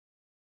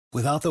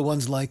Without the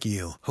ones like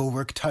you, who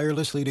work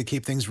tirelessly to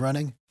keep things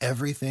running,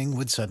 everything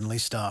would suddenly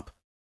stop.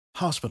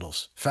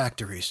 Hospitals,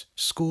 factories,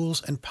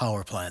 schools, and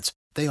power plants,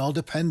 they all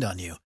depend on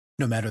you.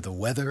 No matter the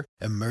weather,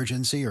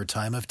 emergency, or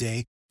time of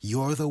day,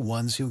 you're the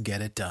ones who get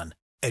it done.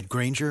 At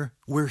Grainger,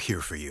 we're here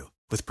for you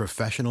with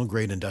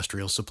professional-grade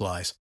industrial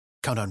supplies.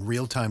 Count on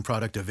real-time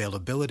product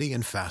availability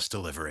and fast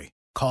delivery.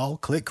 Call,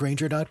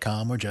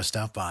 clickgrainger.com, or just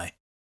stop by.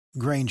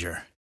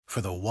 Grainger, for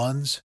the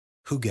ones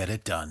who get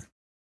it done.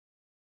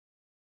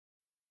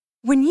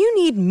 When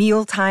you need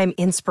mealtime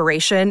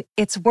inspiration,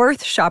 it's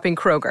worth shopping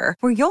Kroger,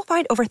 where you'll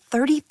find over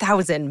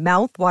 30,000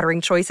 mouth-watering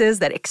choices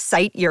that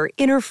excite your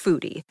inner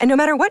foodie. And no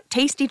matter what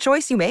tasty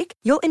choice you make,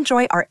 you'll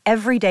enjoy our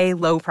everyday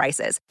low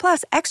prices,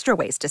 plus extra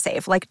ways to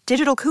save, like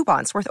digital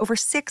coupons worth over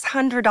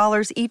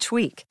 $600 each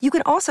week. You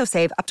can also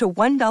save up to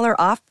 $1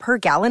 off per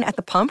gallon at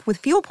the pump with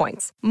fuel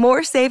points.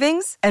 More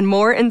savings and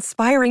more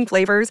inspiring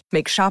flavors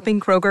make shopping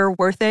Kroger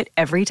worth it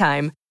every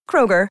time.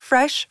 Kroger,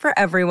 fresh for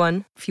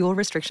everyone. Fuel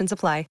restrictions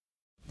apply.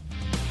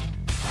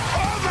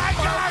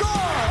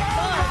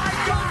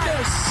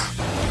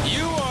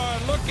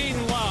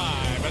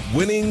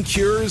 Winning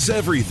cures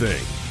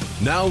everything.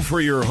 Now for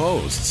your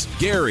hosts,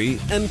 Gary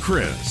and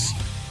Chris.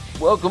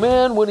 Welcome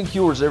in. Winning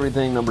Cures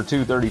Everything, number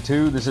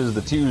 232. This is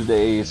the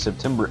Tuesday,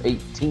 September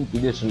 18th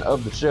edition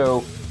of the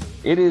show.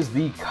 It is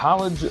the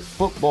college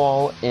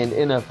football and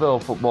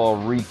NFL football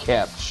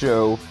recap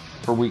show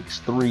for weeks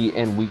 3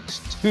 and weeks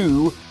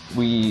 2.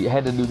 We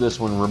had to do this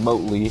one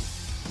remotely,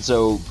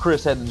 so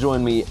Chris had to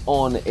join me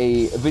on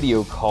a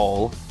video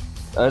call.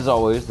 As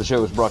always, the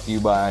show is brought to you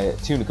by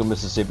Tunica,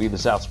 Mississippi, the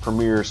South's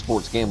premier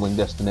sports gambling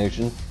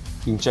destination.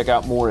 You can check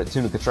out more at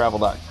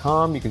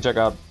tunicatravel.com. You can check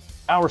out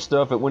our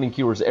stuff at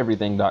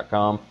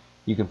winningcureseverything.com.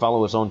 You can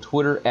follow us on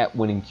Twitter at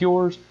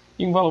winningcures.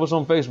 You can follow us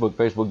on Facebook,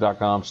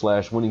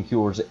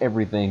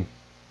 facebook.com/winningcureseverything.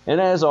 And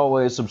as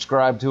always,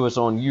 subscribe to us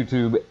on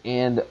YouTube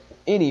and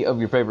any of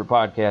your favorite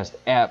podcast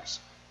apps.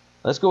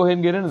 Let's go ahead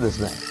and get into this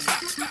thing.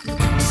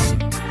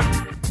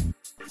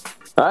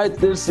 All right,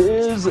 this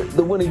is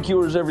the Winning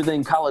Cures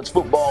Everything College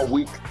Football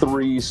Week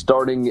 3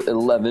 starting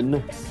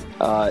 11.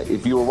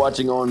 If you were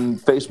watching on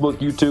Facebook,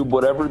 YouTube,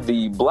 whatever,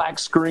 the black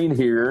screen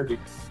here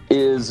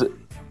is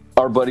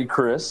our buddy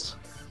Chris.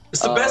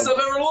 It's the best I've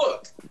ever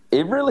looked.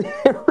 It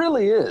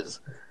really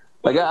is.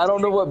 Like, I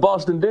don't know what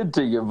Boston did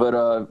to you,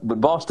 but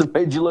Boston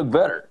made you look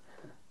better.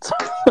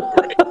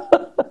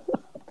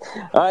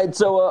 All right,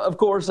 so, of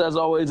course, as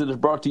always, it is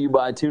brought to you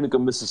by Tunica,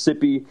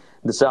 Mississippi,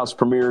 the South's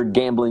premier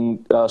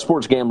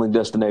sports gambling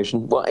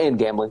destination. Well, and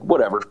gambling,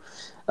 whatever.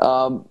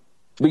 But,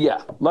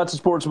 yeah, lots of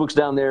sports books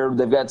down there.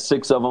 They've got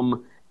 6 of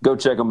them. Go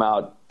check them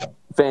out.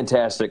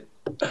 Fantastic.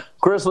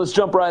 Chris, let's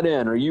jump right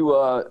in. Are you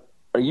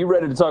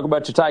ready to talk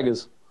about your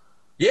Tigers?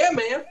 Yeah,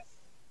 man.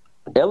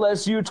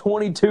 LSU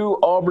 22,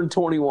 Auburn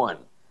 21.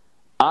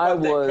 How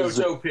about that Coach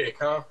O pick,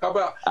 huh? How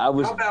about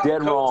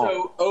dead Coach wrong.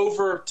 O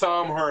over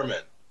Tom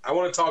Herman? I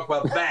want to talk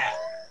about that.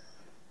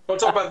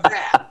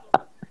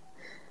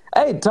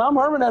 Hey, Tom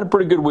Herman had a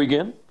pretty good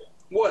weekend.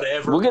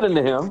 Whatever. We'll get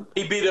into him.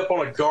 He beat up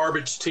on a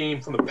garbage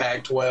team from the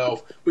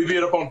Pac-12. We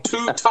beat up on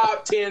 2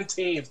 top 10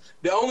 teams.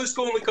 The only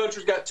school in the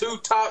country's got 2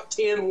 top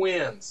 10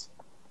 wins.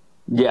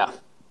 Yeah.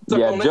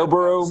 Joe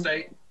Burrow.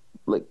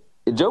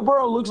 Joe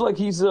Burrow looks like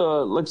he's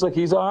all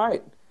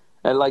right.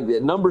 And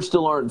the numbers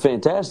still aren't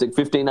fantastic,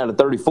 15 out of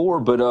 34,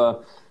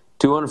 but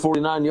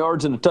 249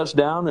 yards and a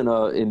touchdown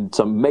and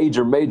some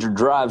major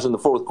drives in the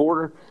fourth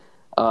quarter.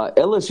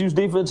 LSU's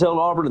defense held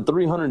Auburn at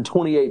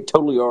 328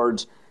 total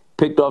yards,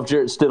 picked off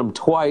Jarrett Stidham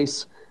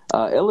twice.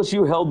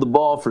 LSU held the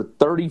ball for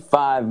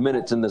 35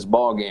 minutes in this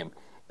ball game.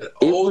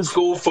 Old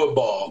school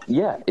football.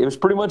 Yeah, it was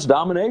pretty much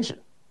domination.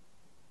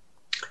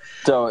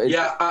 So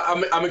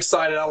I'm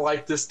excited. I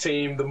like this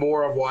team. The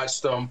more I've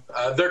watched them,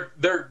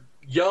 they're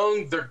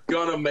young. They're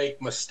gonna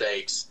make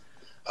mistakes.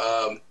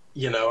 I'm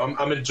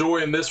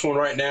enjoying this one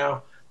right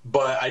now,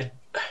 but I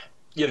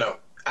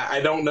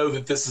don't know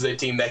that this is a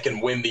team that can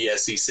win the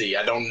SEC.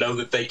 I don't know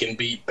that they can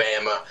beat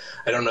Bama.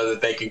 I don't know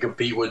that they can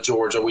compete with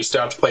Georgia. We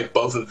still have to play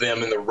both of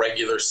them in the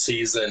regular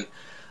season.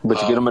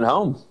 But you get them at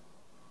home.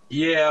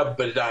 Yeah,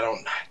 but I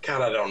don't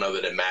know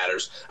that it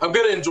matters. I'm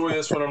going to enjoy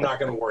this one. I'm not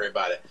going to worry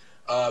about it.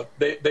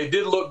 They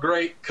did look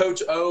great.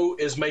 Coach O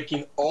is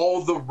making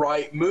all the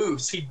right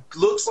moves. He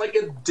looks like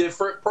a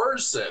different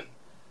person.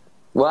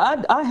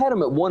 Well, I had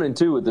them at 1 and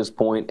 2 at this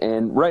point,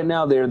 and right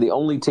now they're the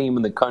only team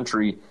in the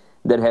country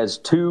that has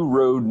 2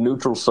 road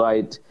neutral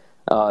site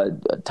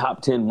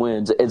top 10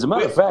 wins. As a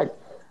matter of fact,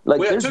 we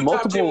have there's 2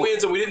 multiple top 10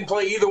 wins, and we didn't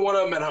play either one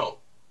of them at home.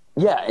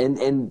 Yeah,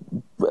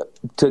 and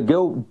to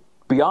go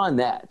beyond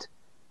that,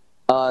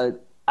 I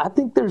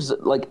think there's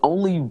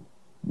only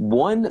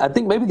one. I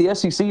think maybe the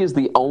SEC is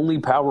the only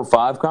Power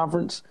 5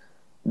 conference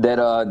that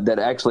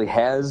actually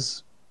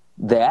has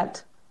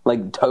that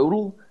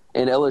total.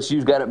 And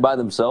LSU's got it by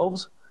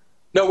themselves.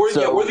 No, we're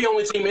the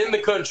only team in the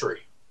country.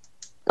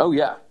 Oh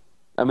yeah,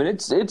 I mean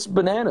it's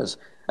bananas.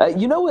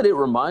 You know what it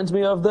reminds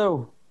me of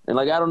though, and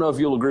I don't know if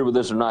you'll agree with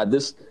this or not.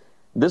 This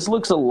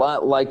looks a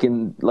lot like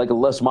a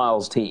Les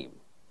Miles team,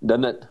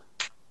 doesn't it?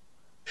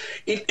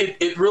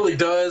 It really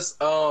does.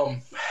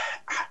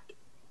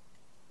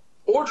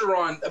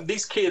 Orgeron,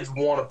 these kids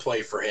want to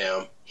play for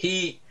him.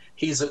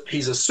 He's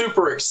a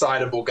super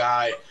excitable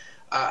guy.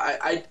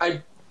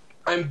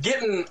 I'm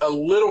getting a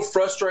little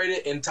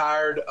frustrated and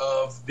tired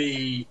of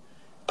the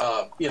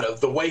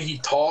way he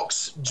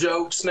talks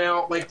jokes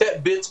now. Like,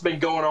 that bit's been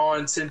going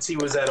on since he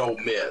was at Ole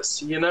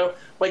Miss.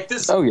 Like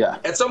this. Oh yeah.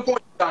 At some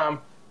point in time,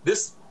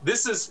 this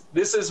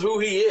is who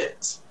he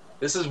is.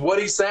 This is what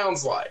he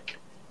sounds like.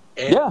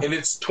 And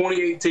it's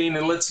 2018,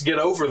 and let's get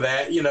over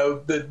that.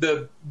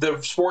 The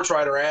sports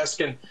writer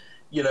asking,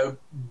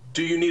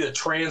 do you need a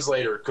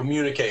translator to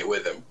communicate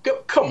with him?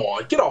 Come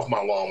on, get off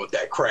my lawn with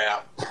that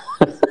crap.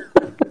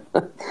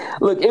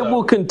 Look, it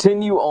will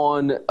continue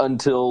on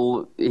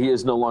until he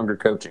is no longer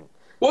coaching.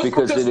 Well, it's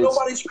because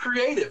nobody's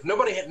creative.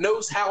 Nobody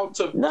knows how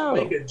to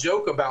make a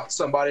joke about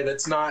somebody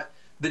that's not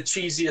the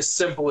cheesiest,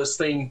 simplest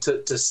thing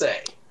to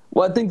say.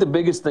 Well, I think the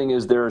biggest thing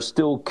is there are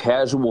still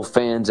casual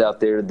fans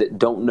out there that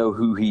don't know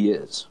who he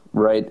is,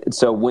 right?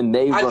 So when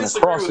they run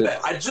across it,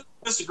 I just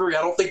disagree.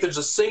 I don't think there's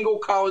a single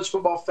college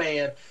football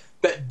fan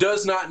that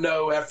does not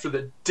know, after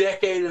the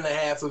decade and a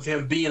half of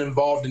him being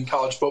involved in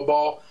college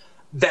football,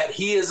 that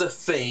he is a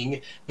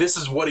thing. This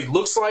is what he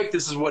looks like,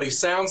 this is what he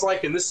sounds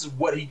like, and this is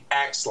what he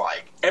acts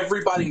like.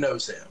 Everybody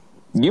knows him.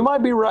 You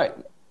might be right.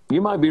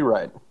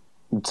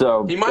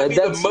 So he might be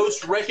the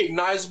most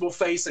recognizable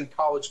face in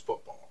college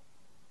football.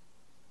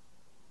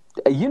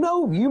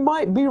 You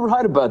might be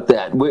right about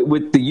that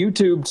with the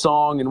YouTube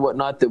song and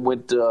whatnot that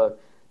went so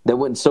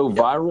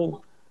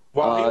viral.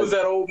 While he was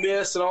at Ole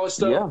Miss and all this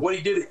stuff, what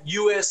he did at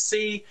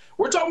USC,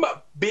 we're talking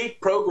about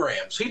big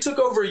programs. He took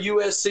over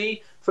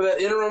USC for that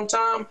interim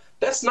time.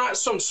 That's not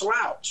some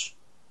slouch.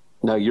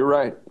 No, you're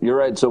right.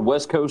 So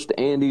West Coast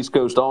and East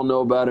Coast all know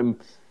about him.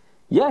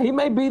 Yeah, he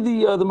may be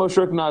the most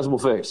recognizable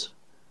face.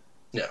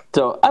 Yeah.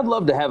 So I'd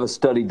love to have a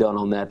study done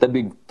on that. That'd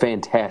be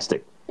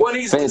fantastic. Well,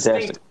 he's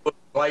distinct.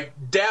 Like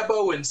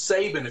Dabo and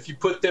Saban, if you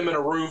put them in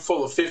a room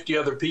full of 50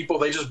 other people,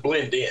 they just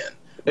blend in.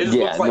 They just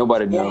look like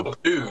nobody normal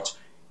dudes.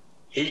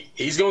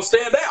 He's going to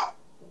stand out.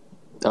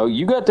 Oh,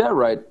 you got that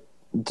right.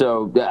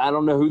 So I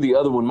don't know who the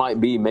other one might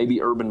be.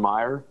 Maybe Urban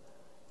Meyer.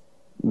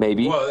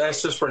 Maybe. Well,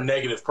 that's just for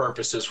negative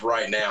purposes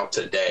right now,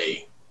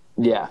 today.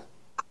 Yeah.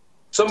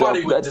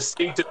 Somebody with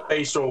distinctive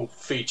facial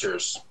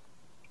features.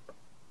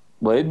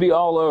 Well, it'd be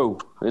all O.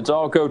 It's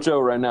all Coach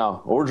O right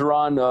now.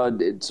 Orgeron,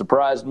 it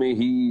surprised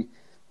me.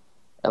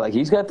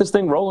 He's got this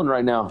thing rolling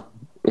right now.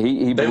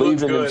 He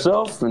believes in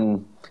himself,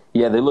 and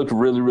they looked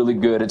really, really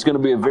good. It's going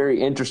to be a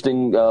very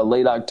interesting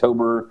late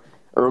October,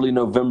 early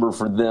November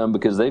for them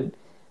because they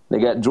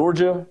got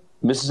Georgia,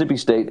 Mississippi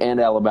State, and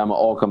Alabama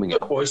all coming in.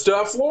 Well, still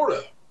have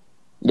Florida.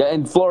 Yeah,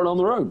 and Florida on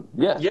the road.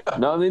 Yeah.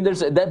 No, I mean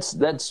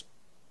that's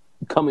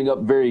coming up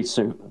very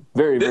soon.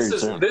 Very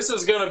soon. This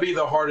is going to be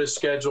the hardest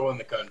schedule in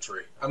the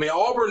country. I mean,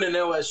 Auburn and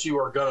LSU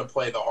are going to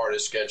play the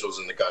hardest schedules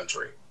in the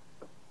country.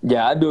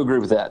 Yeah, I do agree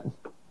with that.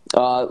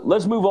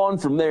 Let's move on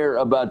from there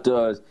about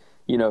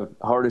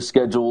hardest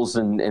schedules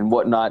and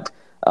whatnot.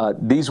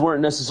 These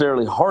weren't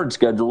necessarily hard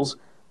schedules,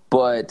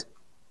 but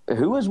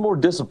who is more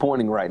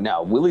disappointing right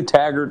now, Willie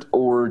Taggart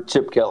or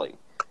Chip Kelly?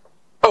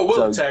 Oh,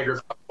 Willie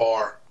Taggart by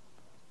far.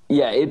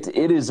 Yeah, it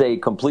is a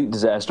complete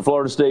disaster.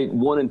 Florida State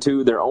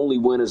 1-2. Their only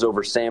win is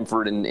over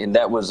Samford, and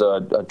that was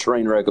a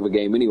train wreck of a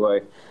game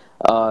anyway.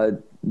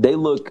 They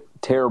look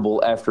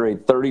terrible after a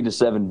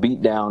 30-7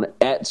 beatdown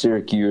at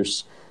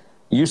Syracuse.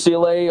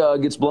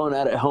 UCLA gets blown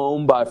out at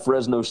home by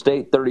Fresno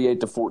State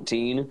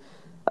 38-14.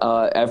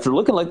 After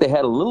looking like they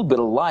had a little bit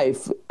of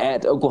life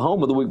at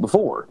Oklahoma the week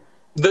before.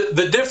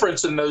 The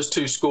difference in those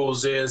two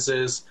schools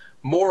is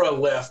Mora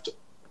left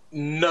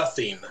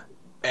nothing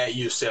at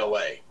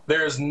UCLA.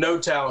 There is no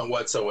talent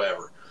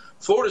whatsoever.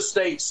 Florida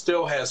State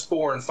still has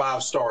 4 and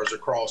 5 stars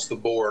across the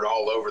board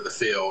all over the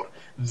field.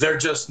 They're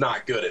just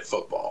not good at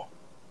football.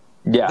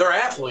 Yeah. They're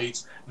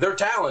athletes. They're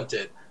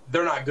talented.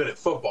 They're not good at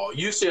football.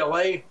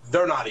 UCLA,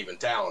 they're not even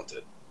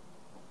talented.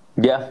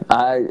 Yeah,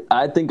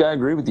 I think I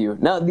agree with you.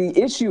 Now, the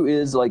issue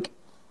is,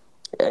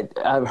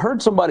 I've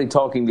heard somebody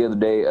talking the other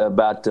day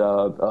about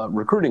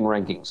recruiting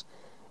rankings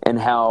and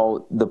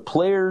how the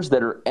players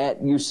that are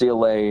at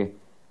UCLA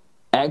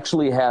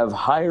actually have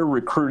higher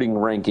recruiting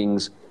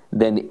rankings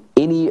than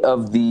any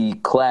of the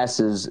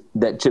classes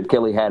that Chip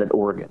Kelly had at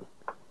Oregon.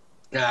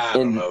 I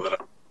don't know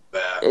about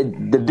that.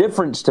 The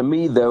difference to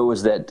me, though,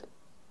 is that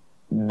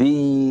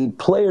the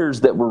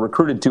players that were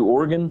recruited to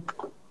Oregon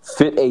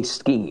fit a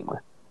scheme,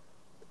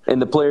 and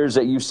the players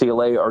at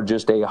UCLA are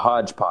just a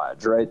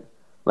hodgepodge, right?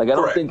 I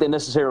don't think they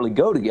necessarily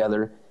go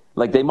together.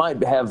 They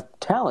might have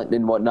talent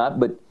and whatnot,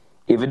 but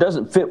if it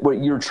doesn't fit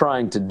what you're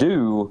trying to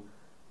do,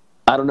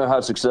 I don't know how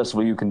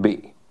successful you can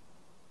be.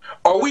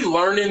 Are we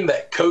learning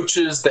that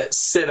coaches that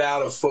sit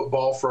out of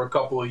football for a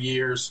couple of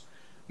years,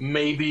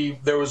 maybe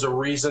there was a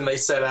reason they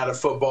sat out of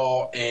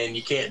football, and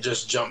you can't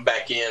just jump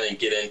back in and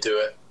get into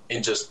it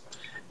and just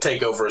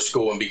take over a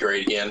school and be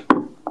great again?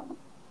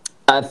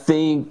 I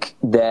think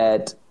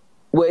that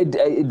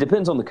it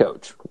depends on the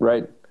coach,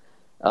 right?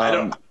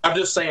 I'm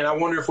just saying, I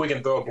wonder if we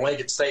can throw a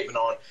blanket statement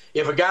on.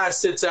 If a guy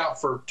sits out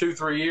for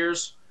 2-3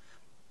 years,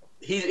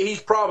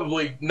 he's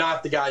probably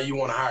not the guy you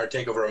want to hire to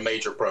take over a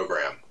major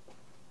program.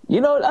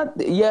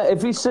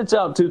 If he sits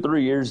out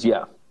 2-3 years,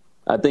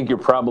 I think you're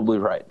probably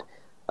right.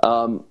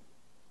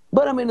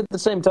 But, I mean, at the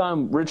same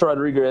time, Rich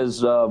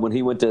Rodriguez, when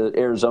he went to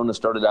Arizona,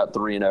 started out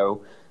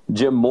 3-0.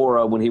 Jim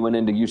Mora, when he went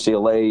into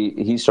UCLA,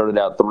 he started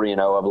out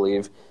 3-0, I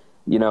believe.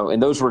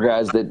 And those were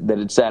guys that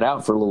had sat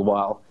out for a little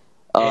while.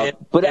 But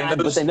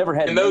they never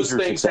had major success. And those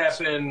things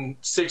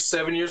happened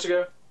 6-7 years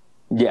ago?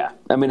 Yeah.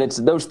 I mean,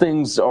 those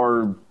things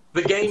are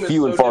the game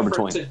few is and so far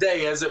different between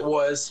today as it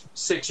was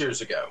 6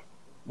 years ago.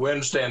 We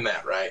understand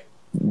that, right?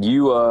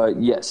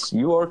 Yes,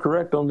 you are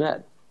correct on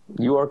that.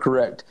 You are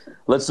correct.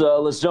 Let's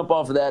jump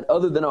off of that.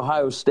 Other than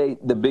Ohio State,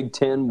 the Big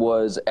Ten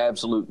was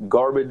absolute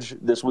garbage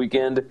this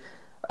weekend.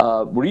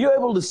 Were you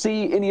able to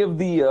see any of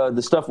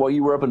the stuff while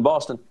you were up in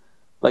Boston?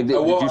 Did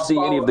you see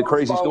any of the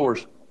crazy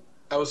scores?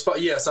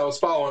 Yes, I was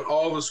following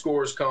all the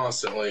scores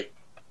constantly.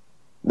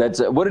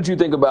 What did you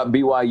think about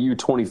BYU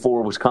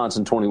 24,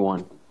 Wisconsin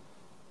 21?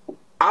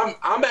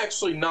 I'm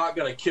actually not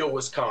going to kill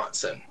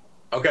Wisconsin.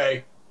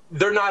 Okay,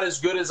 they're not as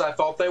good as I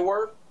thought they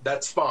were.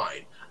 That's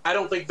fine. I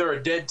don't think they're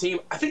a dead team.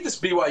 I think this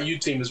BYU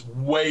team is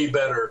way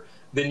better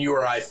than you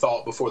or I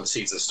thought before the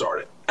season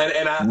started.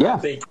 And I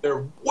think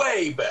they're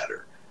way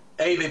better.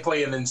 They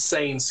play an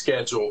insane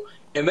schedule,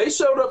 and they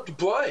showed up to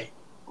play.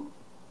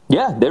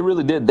 Yeah, they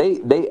really did.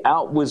 They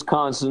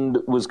out-Wisconsined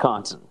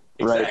Wisconsin,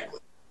 right? Exactly.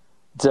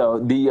 So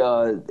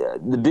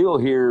the deal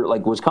here,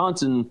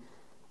 Wisconsin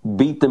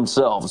beat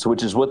themselves,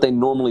 which is what they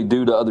normally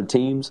do to other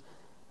teams.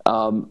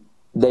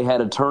 They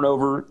had a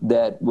turnover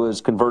that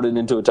was converted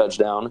into a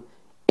touchdown,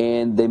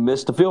 and they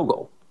missed a field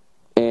goal.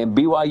 And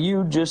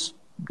BYU just,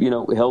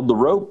 held the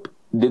rope,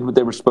 did what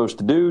they were supposed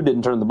to do,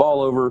 didn't turn the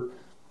ball over.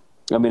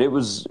 I mean, it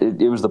was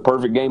the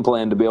perfect game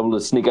plan to be able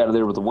to sneak out of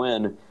there with a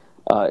win,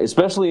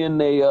 especially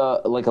in a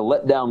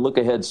letdown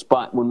look-ahead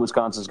spot when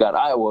Wisconsin's got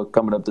Iowa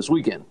coming up this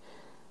weekend.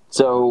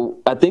 So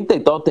I think they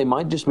thought they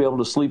might just be able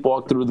to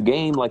sleepwalk through the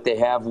game like they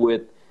have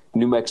with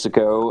New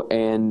Mexico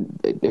and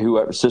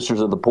whoever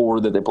Sisters of the Poor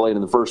that they played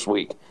in the first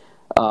week.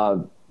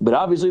 But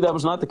obviously that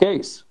was not the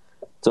case.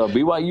 So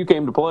BYU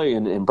came to play,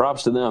 and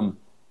props to them.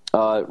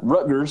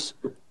 Rutgers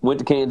went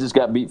to Kansas,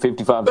 got beat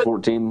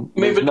 55-14.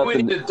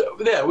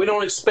 We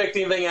don't expect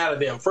anything out of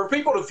them. For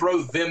people to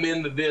throw them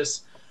into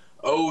this,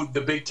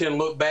 the Big Ten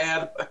look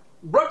bad,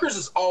 Rutgers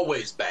is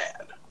always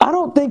bad. I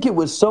don't think it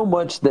was so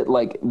much that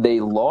they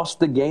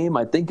lost the game.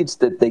 I think it's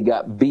that they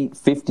got beat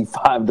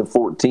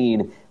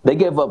 55-14. They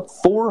gave up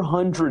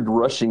 400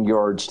 rushing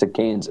yards to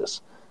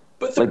Kansas.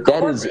 But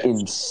that is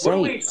insane. What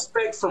do we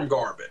expect from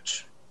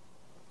garbage?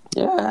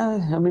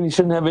 Yeah, I mean, you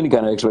shouldn't have any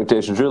kind of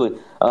expectations, really.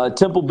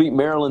 Temple beat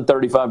Maryland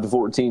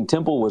 35-14.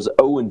 Temple was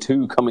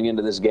 0-2 coming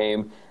into this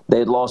game. They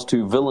had lost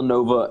to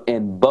Villanova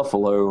and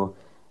Buffalo,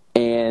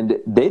 and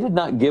they did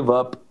not give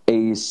up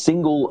a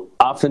single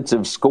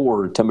offensive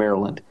score to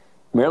Maryland.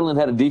 Maryland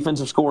had a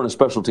defensive score and a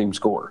special team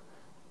score,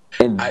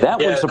 and that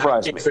one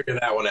surprised me. I can't figure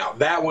that one out.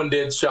 That one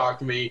did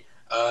shock me.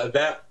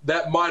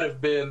 That might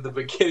have been the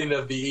beginning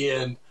of the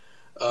end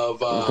of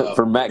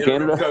for Matt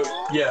Canada.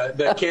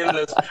 The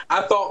Canada's.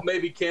 I thought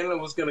maybe Canada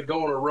was going to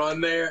go on a run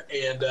there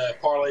and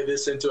parlay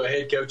this into a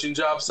head coaching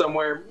job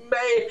somewhere.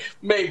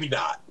 Maybe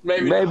not.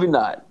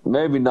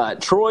 Maybe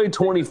not. Troy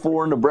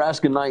 24,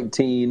 Nebraska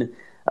 19.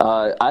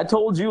 I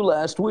told you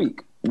last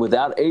week,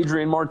 without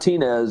Adrian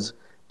Martinez,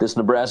 this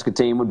Nebraska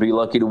team would be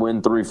lucky to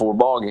win 3-4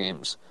 ball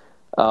games.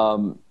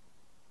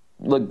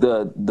 Look,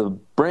 the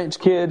Branch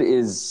kid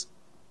is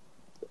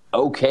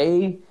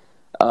okay.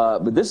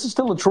 But this is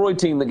still a Troy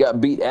team that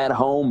got beat at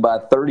home by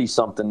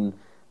 30-something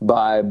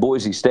by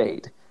Boise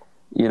State.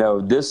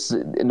 This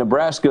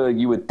Nebraska,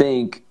 you would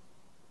think,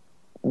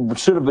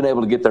 should have been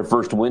able to get their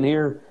first win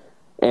here.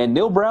 And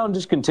Neil Brown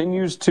just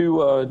continues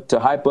to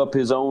hype up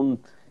his own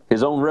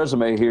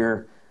resume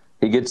here.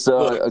 He gets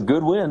a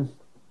good win.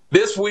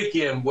 This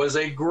weekend was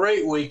a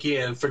great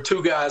weekend for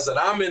two guys that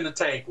I'm in the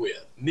tank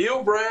with.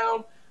 Neil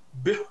Brown,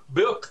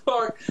 Bill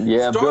Clark.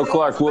 Yeah, Bill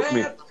Clark whooped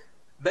me.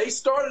 They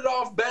started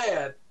off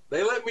bad.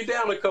 They let me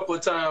down a couple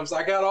of times.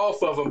 I got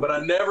off of them, but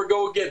I never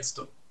go against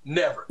them.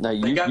 Never. No,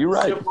 they got you're the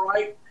right. ship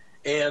right,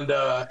 and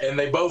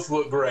they both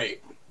look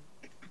great.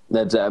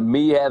 That's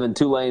me having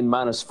Tulane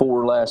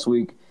 -4 last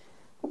week.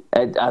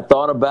 I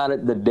thought about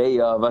it the day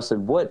of. I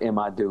said, "What am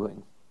I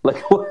doing?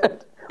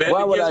 What?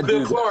 Why would I do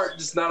Bill Clark,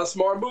 just not a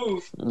smart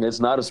move.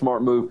 It's not a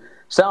smart move.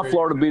 South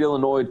Florida beat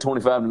Illinois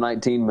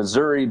 25-19.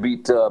 Missouri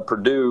beat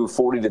Purdue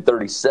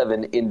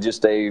 40-37 in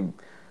just a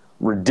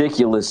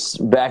ridiculous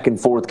back and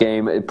forth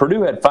game.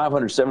 Purdue had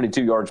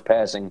 572 yards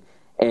passing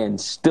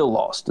and still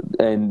lost.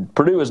 And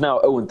Purdue is now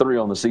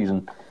 0-3 on the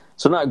season,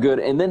 so not good.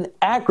 And then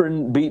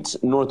Akron beats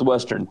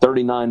Northwestern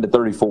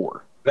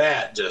 39-34.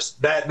 That's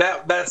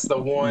the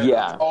one.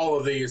 Yeah. All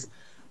of these,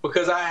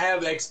 because I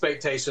have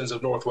expectations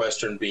of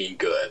Northwestern being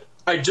good.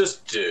 I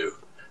just do.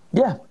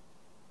 Yeah.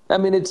 I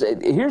mean,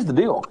 here's the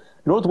deal.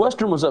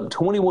 Northwestern was up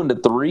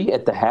 21-3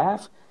 at the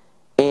half,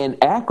 And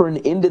Akron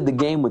ended the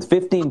game with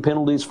 15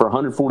 penalties for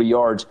 140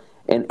 yards,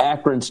 and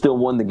Akron still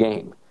won the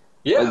game.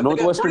 Yeah, like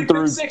Northwestern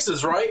threw 3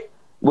 pick-sixes, right?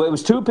 Well, it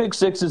was 2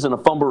 pick-sixes and a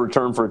fumble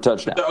return for a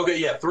touchdown. Okay,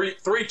 yeah,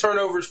 three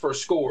turnovers for a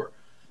score.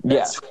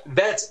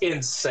 That's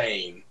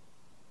insane.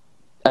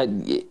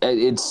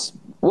 It's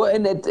well,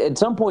 and at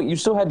some point you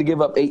still had to give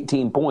up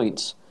 18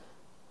 points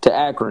to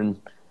Akron.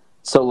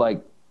 So,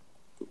 like,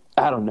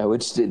 I don't know.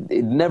 It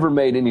never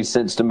made any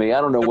sense to me.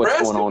 I don't know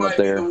what's going on up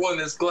there. Nebraska might be the one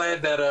that's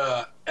glad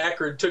that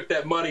Akron took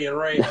that money and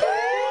ran.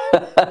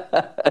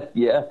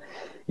 Yeah.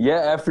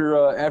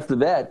 After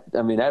that,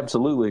 I mean,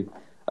 absolutely.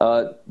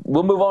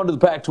 We'll move on to the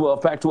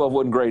Pac-12. Pac-12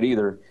 wasn't great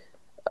either.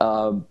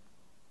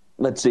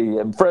 Let's see.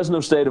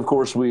 Fresno State, of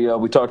course, we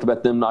talked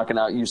about them knocking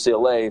out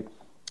UCLA.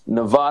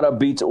 Nevada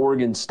beats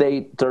Oregon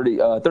State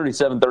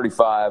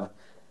 37-35.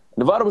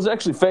 Nevada was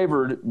actually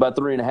favored by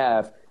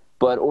 3.5,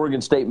 but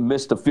Oregon State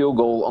missed a field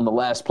goal on the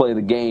last play of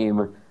the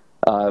game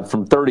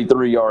from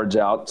 33 yards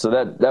out, so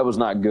that was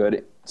not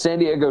good. San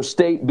Diego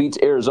State beats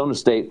Arizona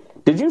State.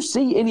 Did you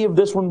see any of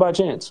this one by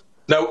chance?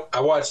 No,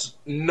 I watched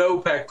no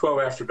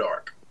Pac-12 After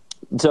Dark.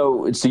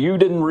 So you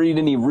didn't read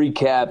any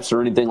recaps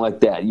or anything like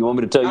that? You want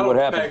me to tell you what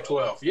happened?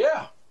 Pac-12,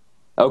 yeah.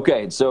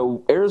 Okay,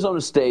 so Arizona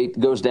State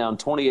goes down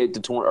 28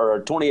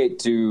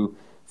 to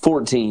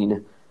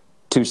 14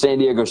 to San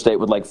Diego State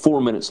with like 4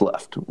 minutes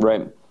left,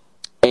 right?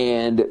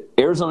 And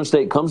Arizona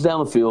State comes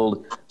down the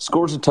field,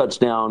 scores a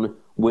touchdown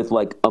with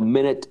like a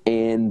minute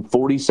and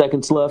 40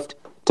 seconds left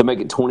to make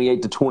it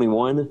 28 to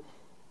 21.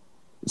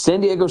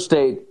 San Diego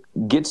State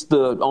gets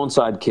the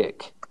onside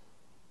kick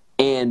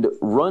and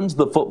runs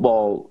the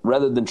football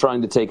rather than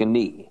trying to take a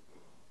knee.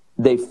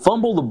 They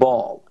fumble the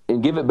ball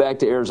and give it back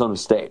to Arizona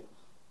State.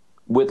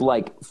 With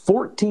like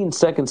 14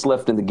 seconds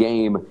left in the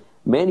game,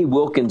 Manny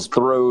Wilkins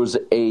throws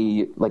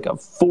a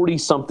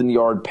 40-something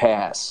yard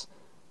pass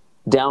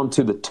down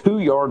to the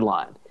 2-yard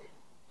line.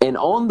 And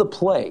on the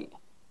play,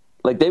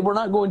 like they were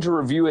not going to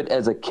review it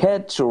as a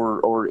catch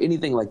or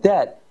anything like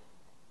that.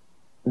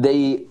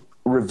 They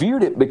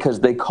reviewed it because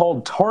they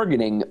called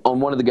targeting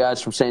on one of the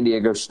guys from San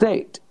Diego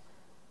State.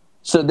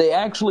 So they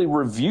actually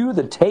review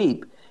the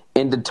tape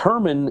and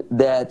determine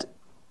that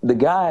the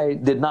guy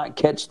did not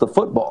catch the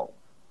football.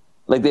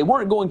 Like they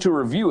weren't going to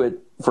review it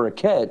for a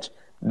catch.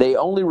 They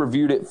only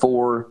reviewed it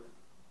for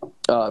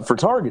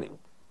targeting.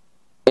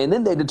 And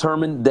then they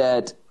determined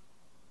that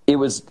it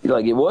was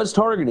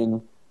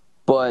targeting,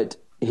 but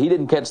he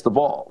didn't catch the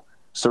ball.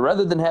 So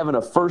rather than having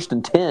a 1st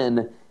and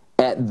 10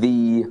 at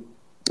the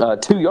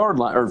 2-yard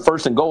line, or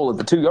 1st and goal at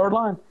the 2-yard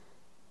line,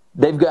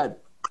 they've got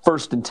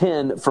 1st and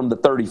 10 from the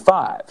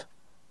 35.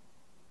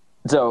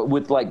 So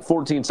with like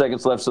 14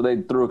 seconds left, so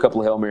they threw a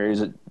couple of Hail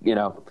Marys.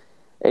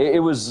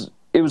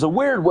 It was a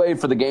weird way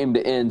for the game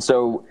to end.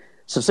 So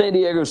San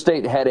Diego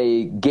State had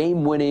a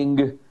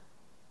game-winning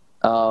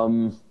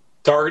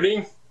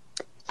targeting.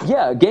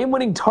 Yeah,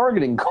 game-winning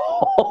targeting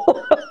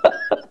call.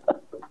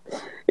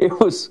 It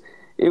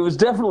was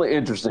definitely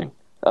interesting.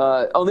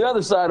 On the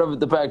other side of it,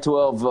 the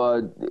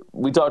Pac-12,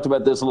 we talked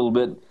about this a little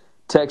bit.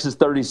 Texas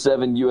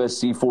 37,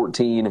 USC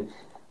 14.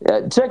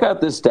 Check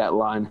out this stat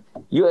line.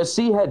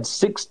 USC had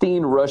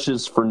 16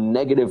 rushes for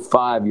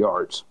 -5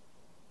 yards.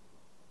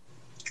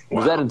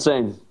 Was that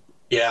insane?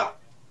 Yeah.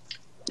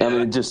 I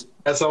mean,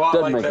 that's a lot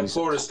like that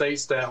Florida State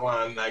stat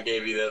line I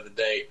gave you the other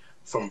day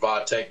from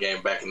Va-Tech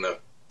game back in the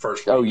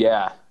first week. Oh,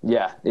 yeah.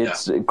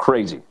 It's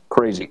crazy.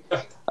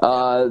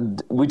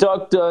 We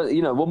talked,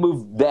 we'll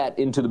move that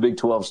into the Big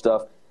 12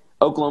 stuff.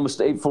 Oklahoma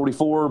State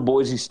 44,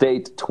 Boise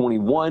State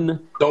 21.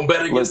 Don't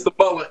bet against the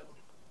bullet.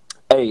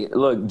 Hey,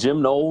 look,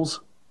 Jim Knowles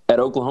at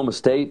Oklahoma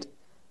State,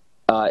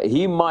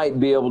 he might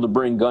be able to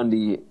bring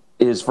Gundy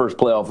his first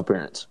playoff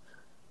appearance.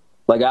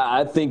 Like,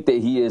 I think that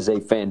he is a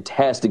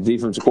fantastic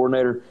defensive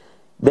coordinator.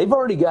 They've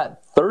already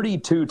got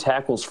 32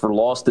 tackles for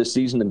loss this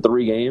season in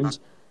 3 games,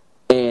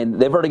 and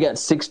they've already got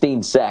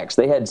 16 sacks.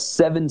 They had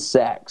 7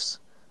 sacks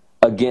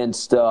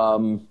against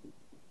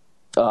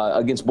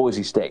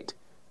Boise State.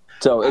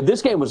 So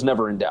this game was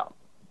never in doubt.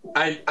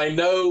 I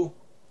know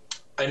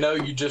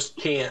you just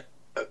can't.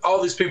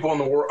 All these people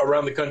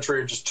around the country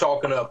are just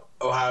chalking up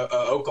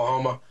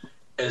Oklahoma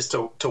as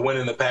to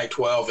winning the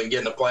Pac-12 and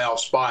getting a playoff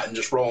spot and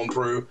just rolling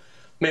through.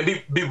 Man,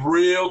 be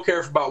real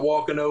careful about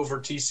walking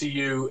over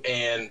TCU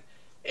and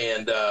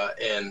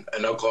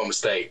Oklahoma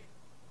State.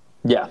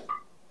 Yeah,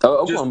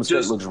 Oklahoma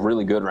State looks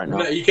really good right now.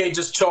 No, you can't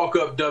just chalk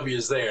up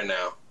W's there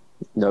now.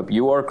 Nope,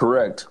 you are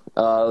correct.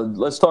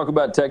 Let's talk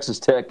about Texas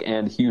Tech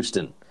and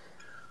Houston.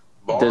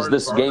 Does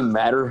this game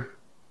matter?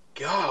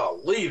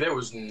 Golly, there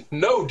was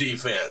no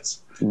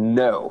defense.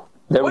 No.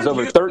 There was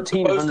over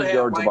 1,300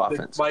 yards of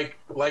offense.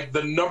 Like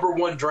the number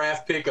 1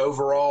 draft pick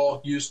overall,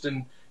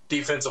 Houston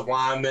defensive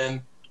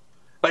lineman.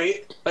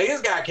 Like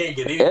this guy can't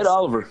get anything. Ed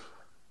Oliver.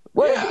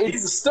 Well, yeah,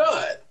 he's a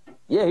stud.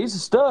 Yeah, he's a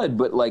stud,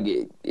 but like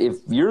if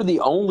you're the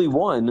only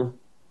one,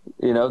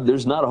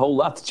 there's not a whole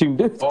lot that you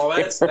can do. Oh,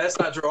 that's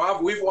not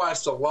true. We've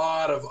watched a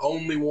lot of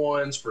only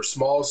ones for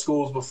small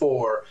schools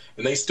before,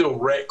 and they still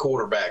wreck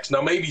quarterbacks.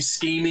 Now, maybe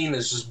scheming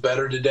is just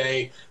better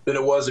today than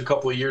it was a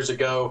couple of years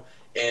ago,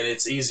 and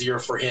it's easier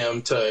for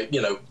him to,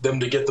 them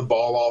to get the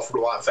ball off a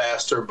lot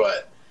faster.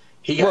 But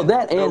he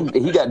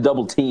got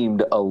double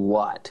teamed a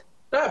lot.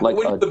 Yeah, like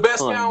when the best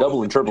guy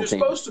double and triple you're team.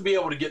 Supposed to be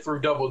able to get through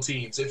double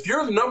teams. If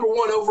you're the number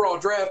 1 overall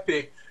draft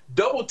pick,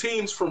 double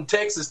teams from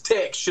Texas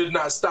Tech should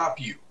not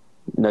stop you.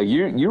 No,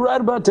 you're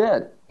right about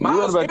that.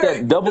 Miles right about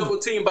Garrett, that. double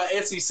team by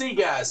SEC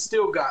guys,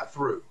 still got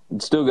through.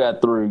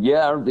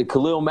 Yeah,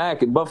 Khalil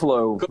Mack at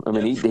Buffalo. I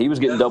mean, he was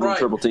getting double and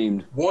triple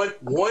teamed.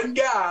 One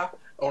guy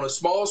on a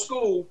small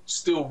school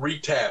still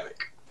wreaked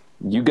havoc.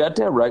 You got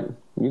that right.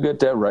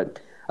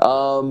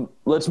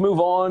 Let's move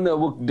on.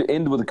 We'll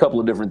end with a couple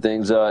of different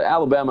things.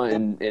 Alabama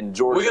and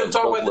Georgia. We're going to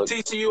talk about the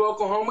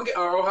TCU-Oklahoma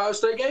or Ohio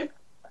State game?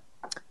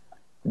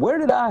 Where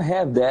did I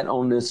have that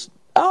on this?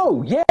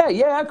 Oh, yeah,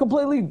 I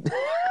completely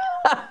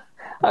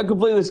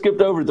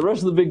skipped over it. The rest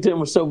of the Big Ten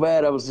was so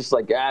bad, I was just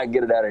like, get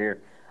it out of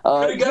here.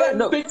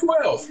 Big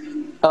 12.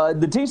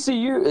 The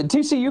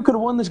TCU could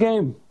have won this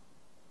game.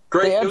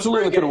 Great. They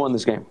absolutely could have won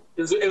this game.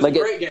 It was a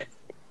great game.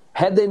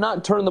 Had they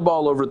not turned the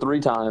ball over 3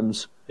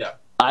 times,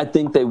 I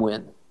think they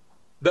win.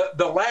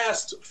 The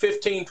last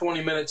 15,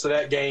 20 minutes of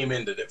that game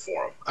ended it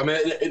for them. I mean,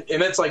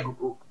 and it's like,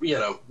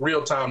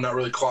 real time, not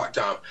really clock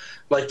time.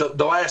 Like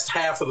the last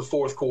half of the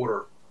fourth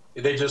quarter,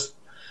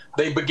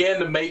 they began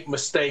to make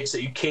mistakes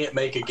that you can't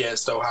make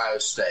against Ohio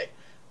State.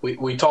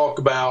 We talk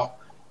about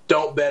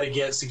don't bet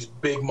against these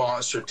big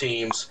monster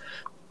teams.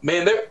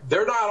 Man,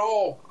 they're not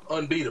all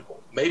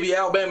unbeatable. Maybe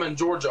Alabama and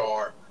Georgia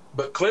are,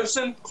 but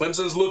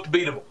Clemson's looked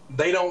beatable.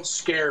 They don't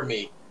scare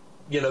me,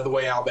 the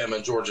way Alabama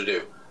and Georgia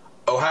do.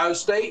 Ohio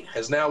State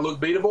has now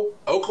looked beatable.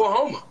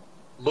 Oklahoma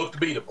looked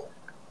beatable.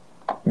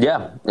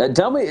 Yeah.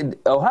 Tell me,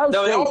 Ohio State.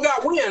 Now, they all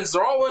got wins.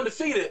 They're all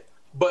undefeated,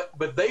 but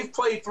they've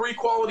played 3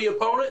 quality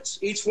opponents,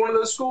 each one of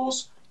those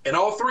schools, and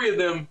all 3 of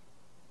them,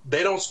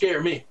 they don't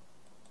scare me.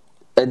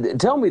 And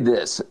tell me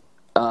this.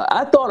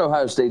 I thought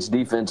Ohio State's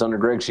defense under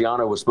Greg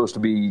Schiano was supposed to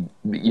be,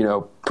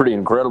 pretty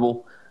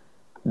incredible.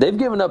 They've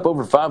given up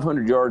over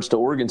 500 yards to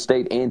Oregon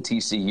State and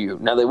TCU.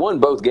 Now, they won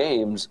both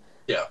games,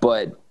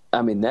 but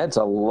I mean, that's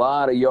a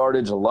lot of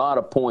yardage, a lot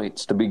of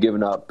points to be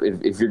given up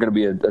if you're going to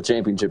be a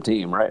championship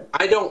team, right?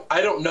 I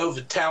don't know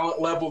the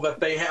talent level that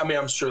they have. I mean,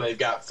 I'm sure they've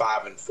got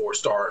 5 and 4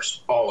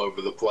 stars all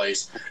over the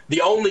place.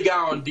 The only guy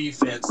on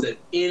defense that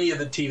any of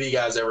the TV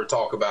guys ever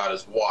talk about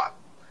is Watt.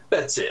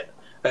 That's it.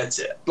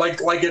 Like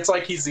it's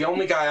like he's the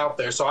only guy out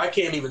there, so I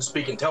can't even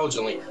speak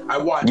intelligently. I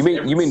watch. You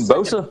mean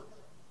Bosa?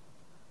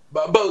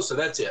 Bosa,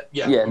 that's it.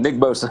 Yeah. Yeah, Nick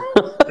Bosa.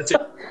 That's it.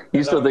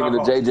 You still thinking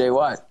of J.J.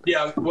 Watt?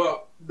 Yeah.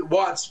 Well,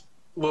 Watt's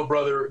little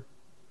brother.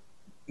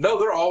 No,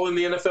 they're all in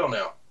the NFL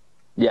now.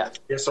 Yeah.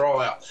 Yes, they're all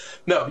out.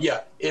 No,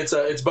 yeah, it's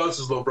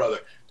Bosa's little brother.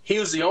 He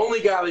was the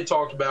only guy they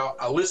talked about.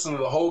 I listened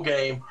to the whole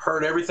game,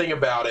 heard everything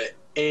about it,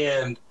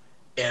 and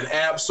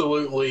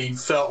absolutely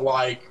felt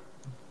like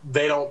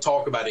they don't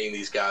talk about any of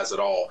these guys at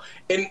all.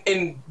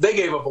 And they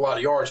gave up a lot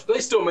of yards, but they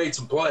still made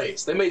some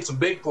plays. They made some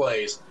big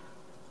plays,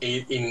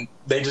 and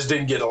they just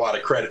didn't get a lot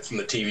of credit from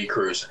the TV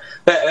crews.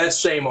 That's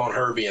shame on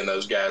Herbie and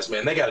those guys,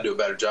 man. They got to do a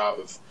better job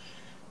of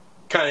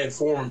kind of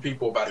informing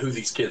people about who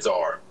these kids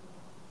are.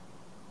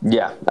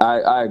 Yeah,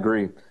 I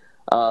agree.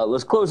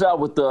 Let's close out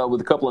with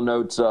a couple of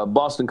notes.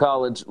 Boston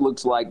College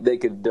looks like they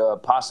could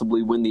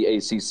possibly win the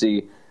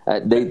ACC.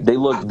 They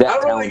look that talented.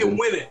 I don't think they can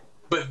win it,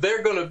 but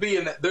they're going to be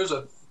in that.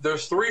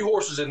 There's 3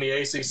 horses in the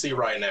ACC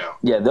right now.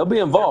 Yeah, they'll be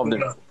involved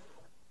in it.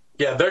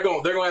 Yeah, they're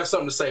going to have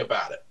something to say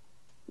about it.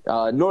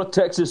 North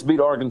Texas beat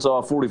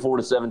Arkansas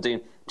 44-17.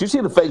 Did you see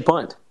the fake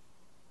punt?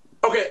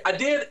 Okay, I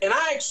did, and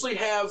I actually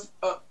have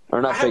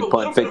or not fake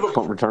punt, fake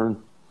punt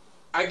return.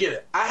 I get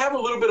it. I have a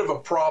little bit of a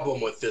problem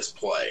with this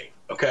play,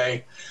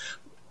 okay?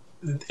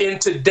 In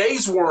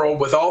today's world,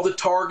 with all the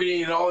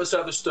targeting and all this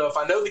other stuff,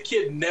 I know the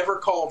kid never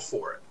called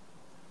for it.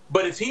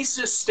 But if he's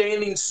just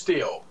standing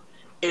still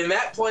and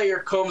that player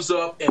comes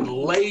up and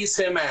lays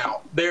him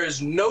out, there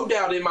is no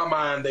doubt in my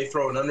mind they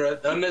throw an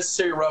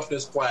unnecessary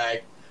roughness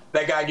flag.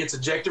 That guy gets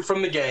ejected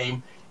from the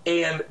game,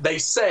 and they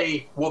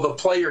say, well, the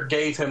player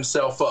gave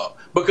himself up.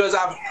 Because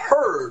I've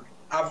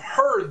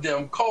heard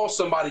them call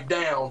somebody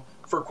down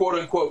for,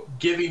 quote-unquote,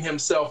 giving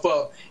himself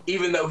up,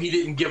 even though he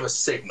didn't give a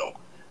signal.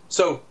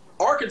 So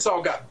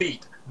Arkansas got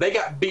beat. They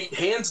got beat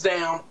hands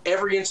down,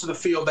 every inch of the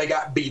field they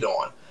got beat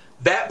on.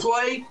 That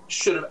play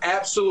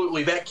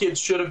that kid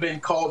should have been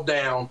called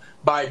down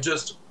by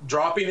just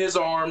dropping his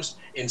arms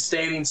and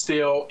standing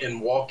still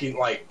and walking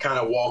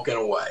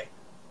away.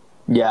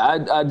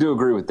 Yeah, I do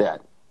agree with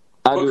that.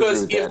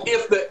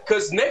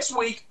 Because next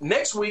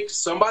week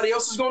somebody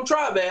else is going to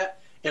try that,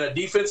 and a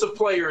defensive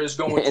player is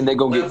going and they're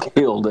going to get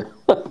killed.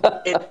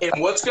 and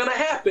what's going to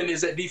happen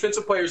is that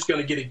defensive player is going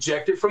to get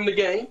ejected from the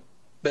game.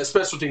 That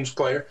special teams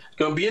player is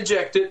going to be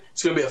ejected.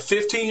 It's going to be a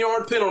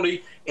 15-yard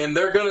penalty, and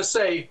they're going to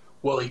say,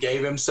 well, he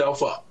gave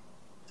himself up.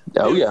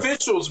 The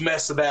officials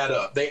mess that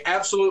up. They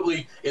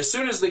absolutely, as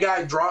soon as the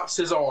guy drops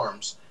his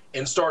arms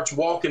and starts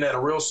walking at a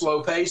real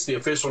slow pace, the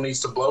official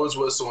needs to blow his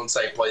whistle and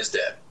say, play's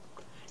dead.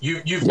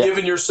 You've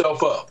given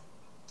yourself up.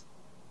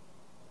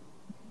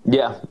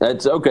 Yeah,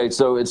 that's okay.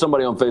 So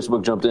somebody on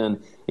Facebook jumped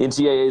in.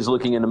 NCAA is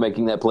looking into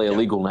making that play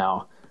illegal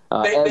now.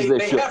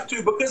 They have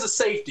to because of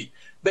safety.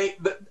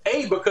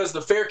 Because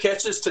the fair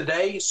catches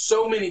today,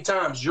 so many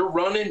times you're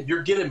running,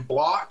 you're getting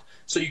blocked,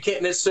 so you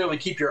can't necessarily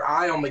keep your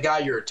eye on the guy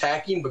you're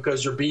attacking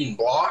because you're being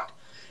blocked.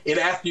 And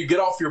after you get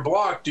off your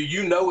block, do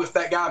you know if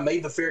that guy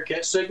made the fair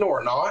catch signal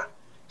or not?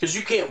 Because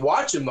you can't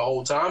watch him the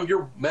whole time.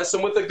 You're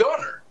messing with the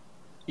gunner,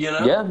 you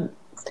know? Yeah.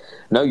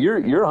 No,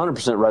 you're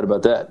 100% right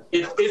about that.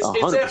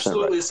 It's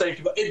absolutely right. a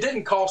safety. But it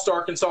didn't cost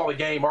Arkansas the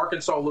game.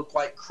 Arkansas looked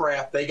like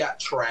crap. They got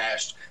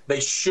trashed.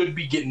 They should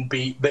be getting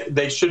beat.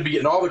 They should be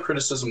getting all the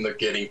criticism they're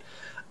getting.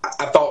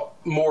 I thought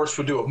Morris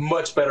would do a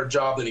much better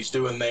job than he's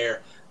doing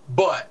there.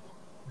 But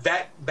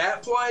that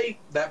play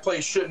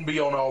shouldn't be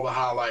on all the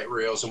highlight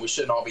reels, and we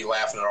shouldn't all be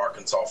laughing at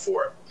Arkansas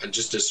for it. I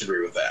just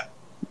disagree with that.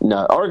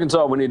 No,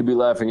 Arkansas we need to be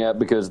laughing at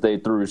because they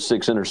threw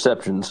 6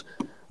 interceptions.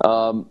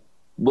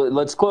 But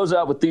let's close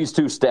out with these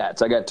 2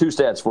 stats. I got 2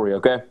 stats for you,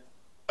 okay?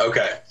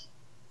 Okay.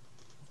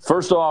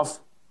 First off,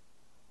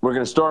 we're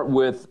going to start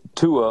with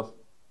Tua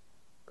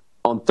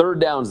on 3rd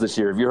downs this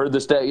year. Have you heard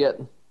this stat yet?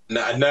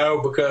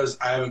 No, because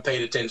I haven't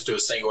paid attention to a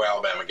single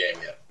Alabama game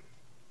yet.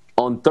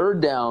 On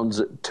 3rd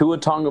downs, Tua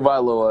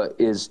Tagovailoa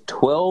is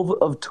 12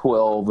 of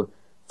 12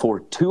 for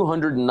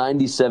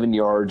 297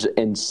 yards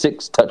and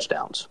 6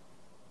 touchdowns.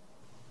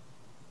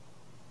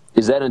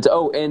 Is that into?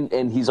 Oh,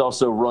 and he's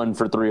also run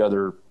for 3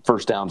 other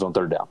first downs on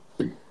 3rd down.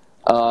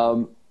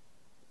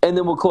 And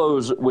then we'll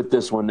close with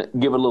this one.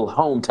 Give it a little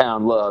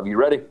hometown love. You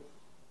ready?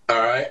 All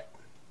right.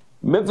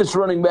 Memphis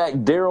running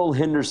back Darrell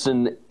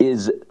Henderson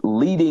is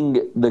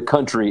leading the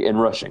country in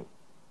rushing.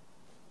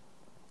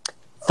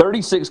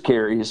 36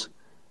 carries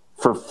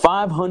for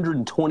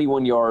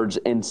 521 yards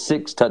and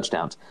 6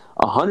 touchdowns.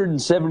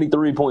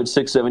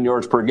 173.67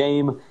 yards per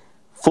game.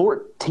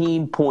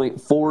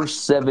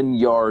 14.47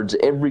 yards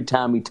every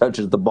time he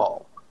touches the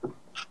ball.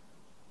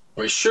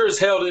 Well, he sure as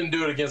hell didn't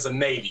do it against a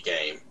Navy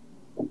game.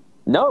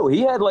 No, he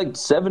had like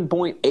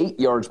 7.8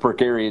 yards per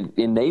carry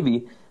in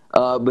Navy,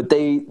 but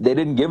they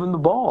didn't give him the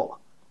ball.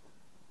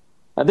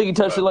 I think he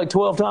touched it like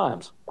 12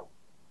 times.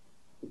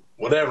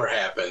 Whatever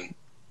happened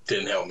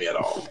didn't help me at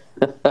all.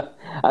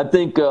 I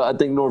think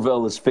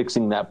Norvell is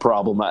fixing that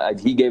problem.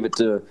 He gave it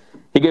to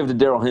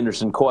Darrell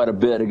Henderson quite a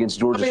bit against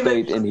Georgia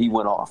State, and he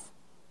went off.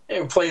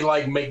 They played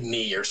like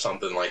McNee or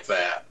something like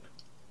that.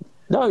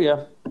 No,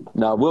 yeah.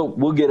 No,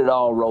 we'll get it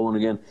all rolling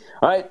again.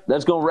 All right,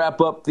 that's going to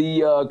wrap up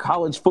the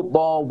college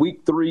football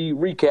Week 3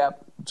 recap.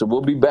 So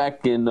we'll be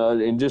back in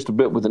just a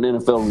bit with an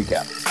NFL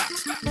recap.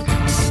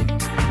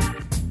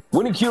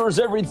 Winning Cures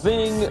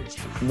Everything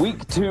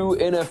Week 2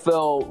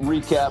 NFL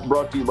recap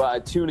brought to you by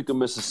Tunica,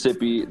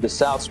 Mississippi, the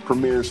South's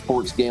premier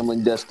sports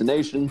gambling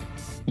destination.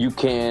 You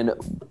can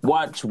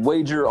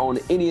wager on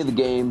any of the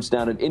games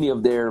down at any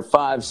of their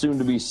 5,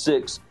 soon-to-be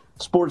 6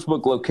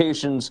 sportsbook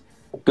locations.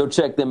 Go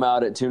check them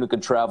out at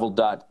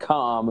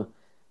tunicatravel.com.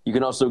 You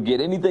can also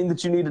get anything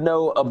that you need to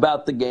know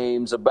about the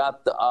games,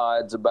 about the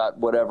odds, about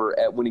whatever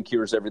at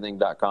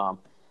winningcureseverything.com.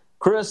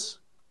 Chris,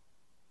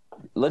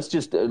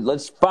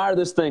 let's fire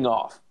this thing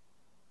off.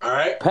 All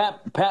right.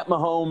 Pat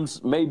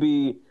Mahomes may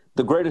be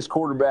the greatest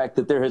quarterback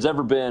that there has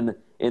ever been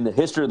in the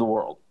history of the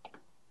world.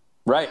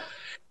 Right?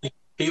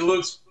 He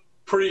looks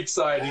pretty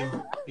exciting.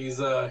 He's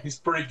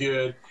pretty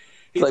good.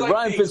 He's like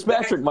Ryan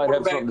Fitzpatrick might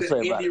have something to say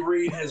about it. Andy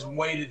Reid has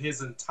waited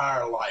his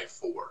entire life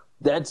for.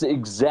 That's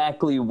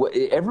exactly what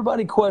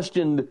everybody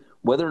questioned,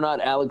 whether or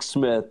not Alex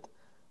Smith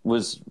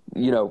was,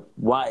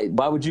 why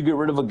would you get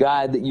rid of a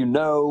guy that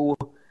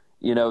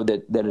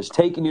that has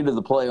taken you to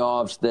the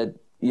playoffs, that,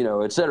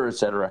 et cetera, et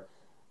cetera.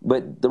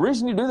 But the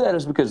reason you do that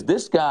is because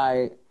this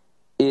guy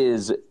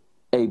is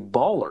a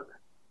baller.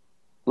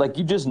 Like,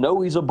 you just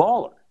know he's a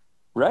baller,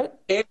 right?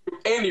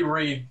 Andy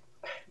Reid.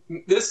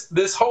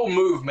 This whole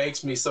move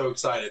makes me so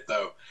excited,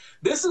 though.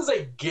 This is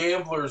a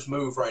gambler's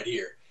move right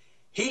here.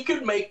 He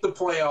could make the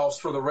playoffs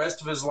for the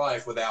rest of his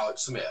life with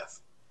Alex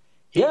Smith.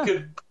 He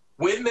could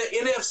win the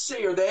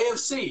NFC or the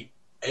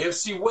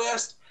AFC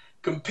West,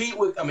 compete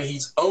with –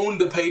 he's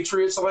owned the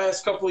Patriots the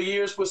last couple of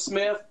years with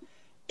Smith,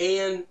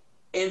 and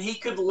he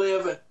could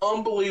live an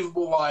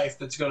unbelievable life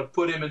that's going to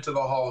put him into the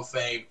Hall of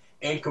Fame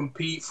and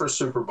compete for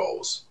Super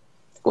Bowls.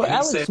 Well,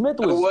 Alex Smith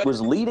was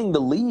leading the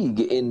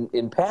league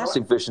in pass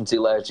efficiency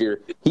last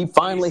year. He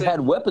finally had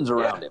weapons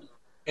around him.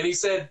 And he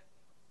said,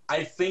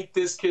 I think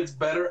this kid's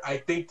better. I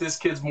think this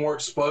kid's more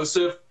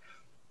explosive.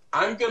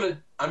 I'm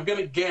gonna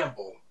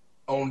gamble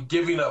on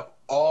giving up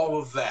all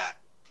of that.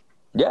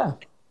 Yeah.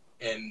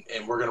 And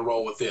we're gonna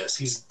roll with this.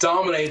 He's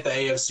dominated the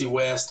AFC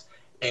West,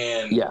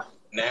 and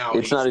now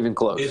it's not even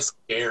close. It's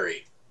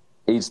scary.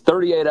 He's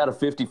 38 out of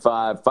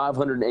 55,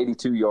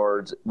 582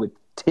 yards with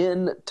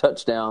 10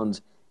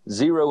 touchdowns.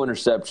 0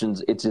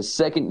 interceptions. It's his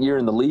 2nd year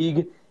in the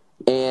league.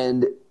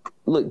 And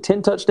look,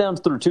 10 touchdowns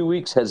through 2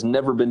 weeks has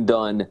never been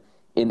done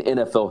in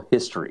NFL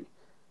history.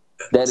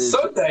 That is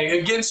Sunday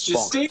against your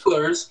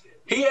Steelers,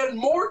 he had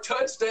more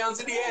touchdowns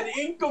than he had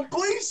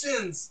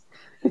incompletions.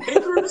 He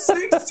threw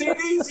 6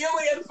 TDs. He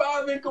only had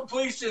 5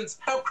 incompletions.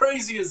 How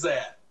crazy is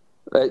that?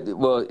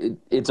 Well,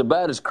 it's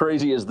about as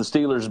crazy as the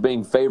Steelers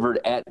being favored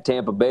at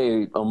Tampa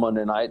Bay on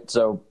Monday night.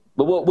 So,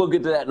 but we'll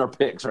get to that in our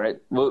picks, right?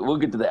 We'll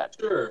get to that.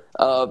 Sure.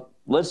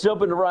 Let's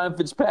jump into Ryan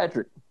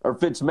Fitzpatrick, or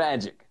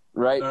Fitzmagic,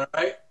 right? All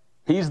right.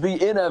 He's the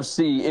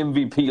NFC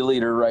MVP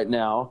leader right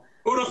now.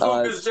 Who the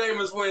fuck is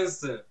Jameis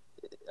Winston?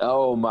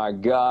 Oh, my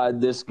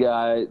God, this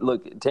guy.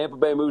 Look, Tampa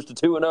Bay moves to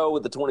 2-0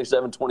 with the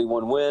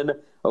 27-21 win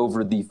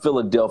over the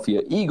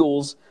Philadelphia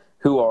Eagles,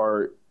 who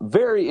are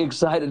very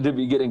excited to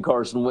be getting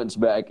Carson Wentz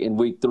back in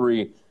Week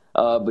 3.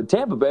 But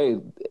Tampa Bay,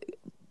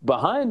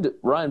 behind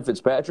Ryan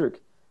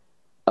Fitzpatrick,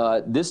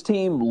 this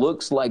team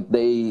looks like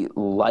they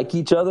like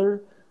each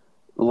other,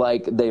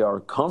 like they are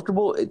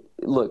comfortable.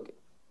 Look,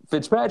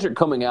 Fitzpatrick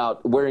coming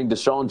out wearing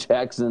Deshaun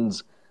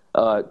Jackson's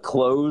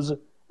clothes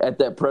at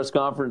that press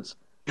conference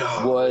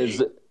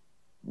was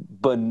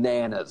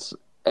bananas.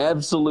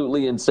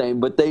 Absolutely insane.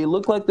 But they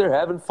look like they're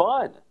having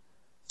fun.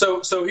 So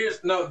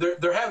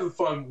they're having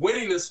fun.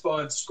 Winning is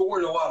fun.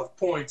 Scoring a lot of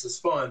points is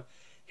fun.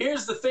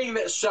 Here's the thing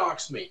that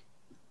shocks me.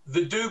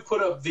 The dude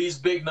put up these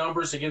big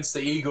numbers against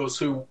the Eagles,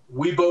 who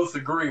we both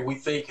agree we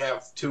think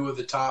have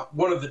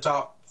one of the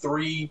top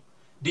 3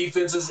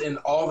 defenses in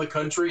all the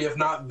country, if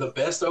not the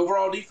best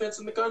overall defense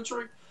in the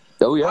country.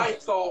 Oh, yeah. I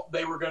thought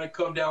they were going to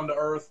come down to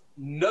earth.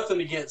 Nothing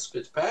against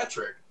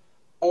Fitzpatrick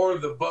or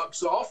the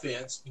Bucs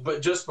offense,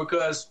 but just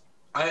because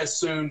I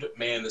assumed,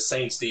 man, the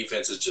Saints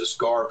defense is just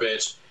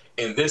garbage,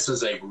 and this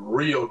is a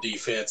real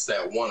defense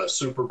that won a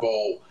Super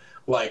Bowl.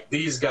 Like,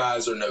 these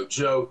guys are no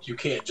joke. You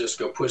can't just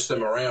go push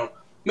them around.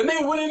 Then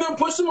they went in there and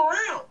pushed them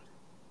around.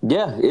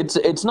 Yeah,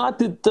 it's not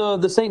that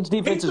the Saints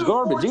defense is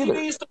garbage either.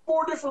 He to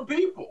 4 different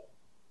people.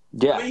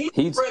 Yeah, I mean,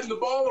 he's spreading the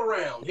ball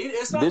around.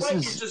 It's not like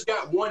he's just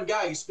got one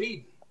guy he's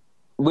feeding.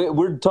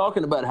 We're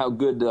talking about how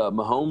good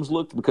Mahomes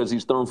looked because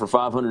he's thrown for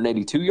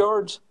 582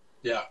 yards.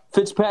 Yeah.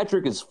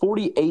 Fitzpatrick is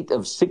 48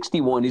 of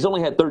 61. He's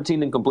only had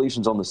 13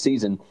 incompletions on the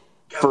season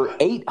for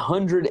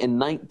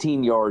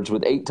 819 yards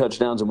with 8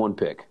 touchdowns and 1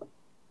 pick.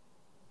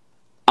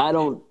 I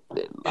don't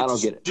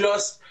get it.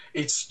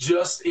 It's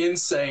just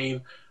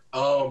insane.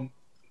 The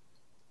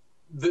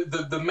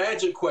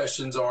magic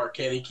questions are,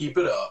 can he keep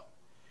it up?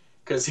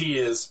 Because he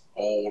is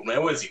old,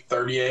 man. What is he,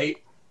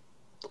 38?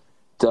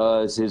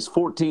 It's his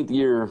 14th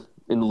year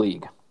in the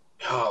league.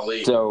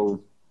 Golly.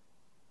 So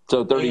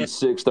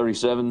 36,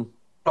 37.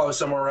 Probably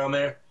somewhere around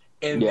there.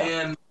 And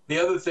then the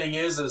other thing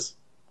is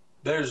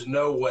there's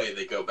no way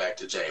they go back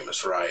to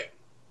Jameis, right?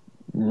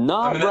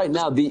 Not right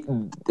now.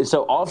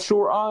 So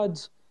offshore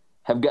odds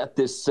have got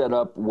this set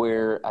up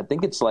where I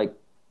think it's like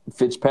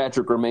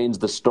Fitzpatrick remains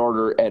the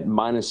starter at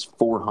minus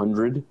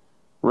 400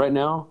 right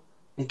now.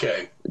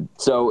 Okay.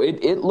 So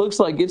it looks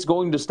like it's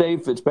going to stay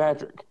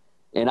Fitzpatrick.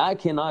 And I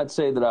cannot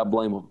say that I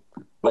blame him.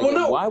 Like,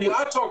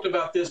 I talked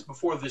about this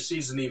before the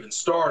season even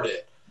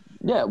started.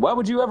 Yeah, why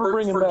would you ever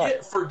bring him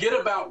back? Forget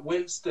about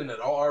Winston at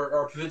all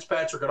or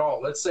Fitzpatrick at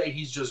all. Let's say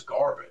he's just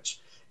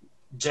garbage.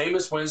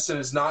 Jameis Winston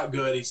is not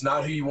good. He's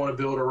not who you want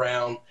to build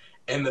around.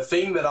 And the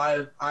thing that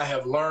I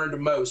have learned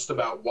most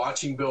about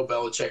watching Bill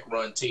Belichick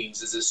run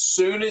teams is as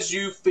soon as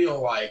you feel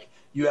like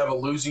you have a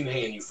losing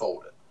hand, you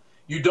fold it.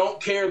 You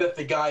don't care that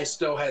the guy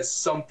still has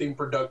something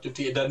productive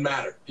to you. It doesn't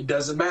matter. It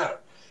doesn't matter.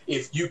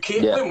 If you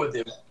can't win with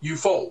him, you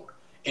fold.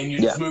 And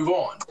you just move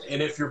on.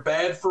 And if you're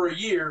bad for a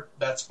year,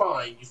 that's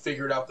fine. You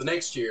figure it out the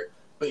next year.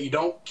 But you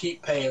don't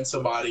keep paying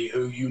somebody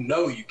who you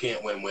know you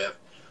can't win with.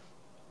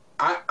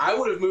 I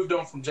would have moved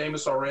on from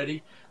Jameis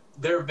already.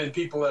 There have been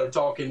people that are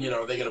talking,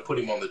 are they going to put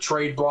him on the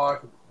trade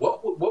block?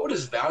 What would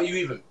his value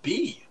even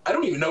be? I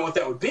don't even know what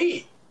that would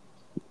be.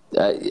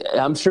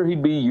 I'm sure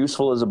he'd be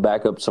useful as a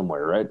backup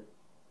somewhere, right?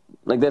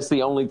 Like, that's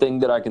the only thing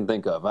that I can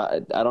think of. I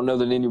don't know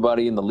that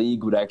anybody in the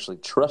league would actually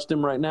trust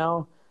him right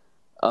now.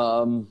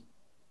 And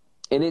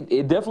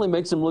it definitely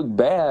makes him look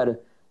bad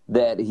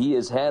that he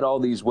has had all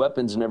these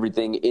weapons and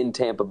everything in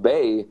Tampa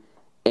Bay,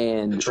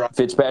 and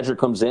Fitzpatrick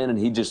comes in and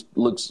he just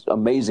looks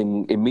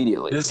amazing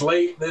immediately. This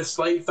late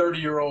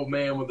 30-year-old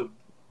man with a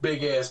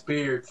big-ass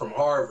beard from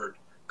Harvard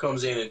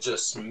comes in and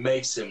just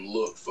makes him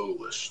look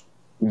foolish.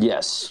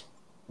 Yes,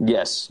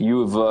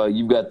 you've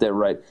got that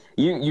right.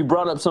 You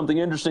brought up something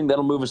interesting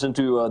that'll move us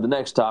into the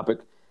next topic.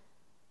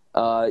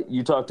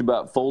 You talked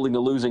about folding a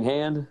losing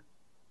hand.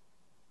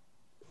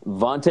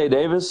 Vontae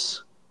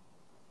Davis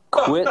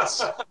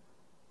quits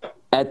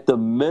at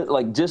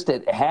just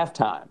at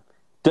halftime.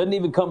 Doesn't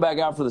even come back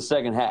out for the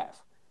second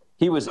half.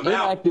 He was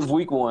inactive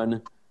week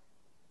 1,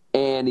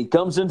 and he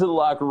comes into the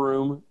locker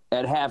room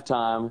at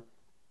halftime.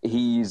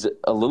 He's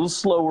a little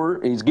slower.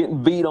 He's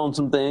getting beat on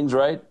some things,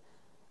 right?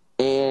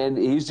 And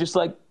he's just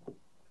like,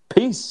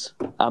 peace,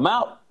 I'm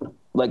out.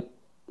 Like,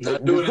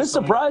 does this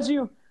surprise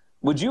you?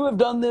 Would you have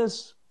done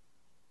this?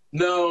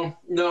 No.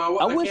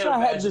 I wish I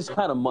had this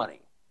kind of money.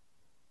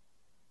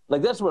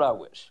 Like, that's what I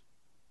wish.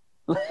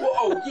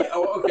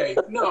 Okay.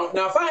 No,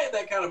 now if I had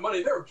that kind of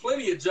money, there are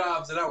plenty of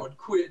jobs that I would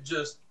quit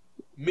just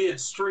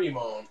midstream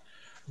on.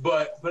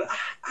 But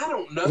I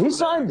don't know. He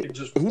signed a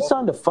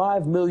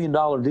 $5 million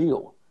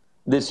deal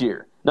this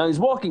year. Now he's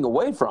walking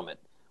away from it,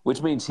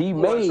 which means he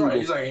made. That's right.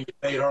 He's not going to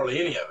get paid hardly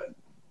any of it.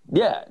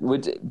 Yeah,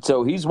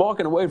 so he's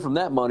walking away from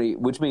that money,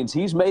 which means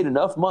he's made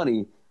enough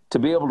money to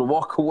be able to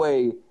walk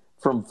away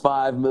from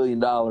 $5 million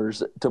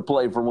to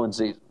play for one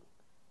season.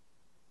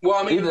 Well,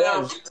 I mean,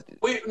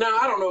 now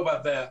I don't know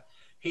about that.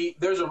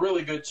 There's a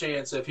really good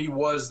chance if he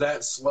was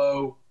that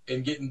slow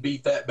and getting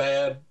beat that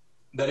bad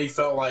that he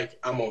felt like,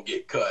 I'm going to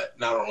get cut.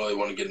 And I don't really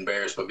want to get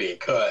embarrassed by being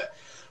cut.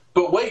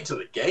 But wait till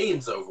the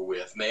game's over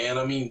with, man.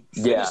 I mean,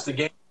 finish the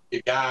game,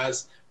 you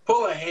guys.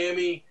 Pull a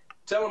hammy,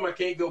 tell him I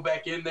can't go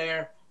back in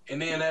there,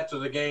 and then after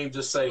the game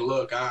just say,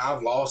 look,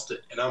 I've lost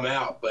it and I'm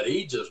out. But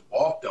he just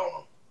walked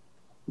on him.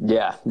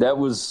 Yeah, that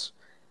was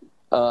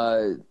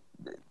it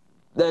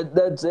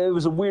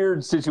was a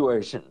weird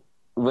situation.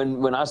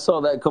 When I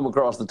saw that come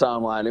across the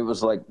timeline, it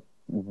was like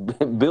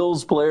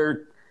Bills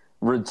player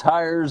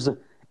retires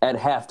at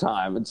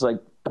halftime. It's like,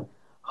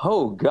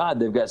 oh, God,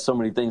 they've got so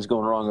many things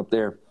going wrong up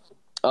there.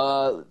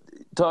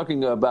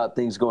 Talking about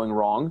things going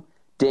wrong,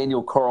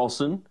 Daniel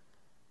Carlson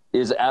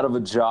is out of a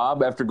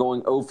job after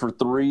going 0 for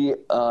 3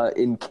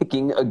 in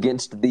kicking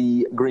against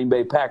the Green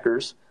Bay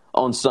Packers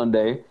on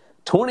Sunday.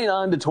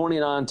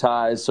 29-29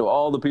 ties, so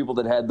all the people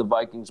that had the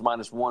Vikings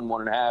 -1,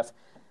 1.5,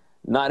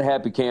 not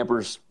happy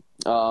campers.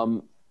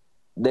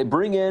 They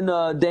bring in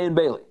Dan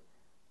Bailey.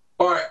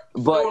 All right,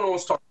 but no one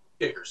wants to talk about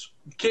kickers.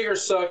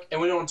 Kickers suck, and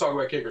we don't want to talk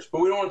about kickers,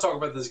 but we don't want to talk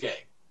about this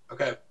game,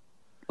 okay?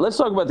 Let's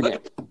talk about the game.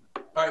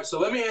 All right, so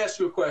let me ask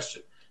you a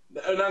question.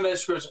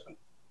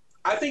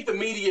 I think the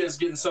media is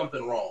getting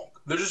something wrong.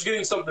 They're just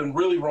getting something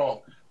really wrong.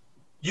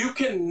 You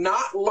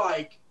cannot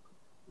like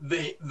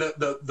the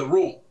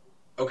rule,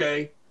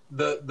 okay?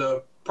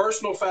 The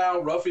personal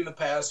foul, roughing the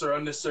passer,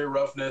 unnecessary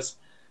roughness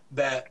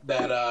that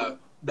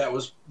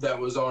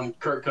was on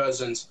Kirk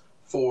Cousins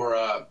for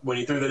when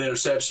he threw that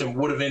interception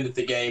would have ended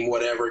the game,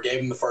 whatever,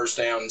 gave him the first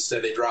down,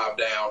 instead they drive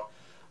down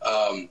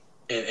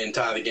and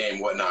tie the game,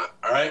 whatnot.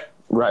 All right?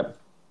 Right.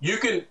 You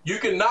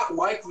can not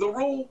like the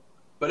rule,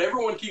 but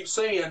everyone keeps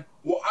saying,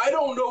 well, I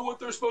don't know what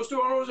they're supposed to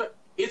do.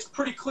 It's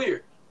pretty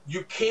clear.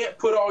 You can't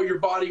put all your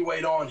body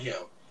weight on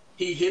him.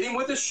 He hit him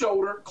with his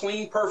shoulder,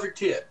 clean, perfect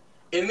hit.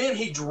 And then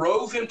he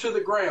drove him to the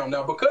ground.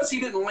 Now, because he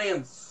didn't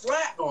land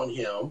flat on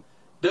him,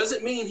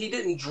 doesn't mean he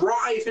didn't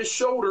drive his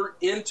shoulder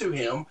into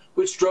him,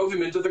 which drove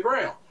him into the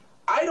ground.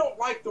 I don't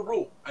like the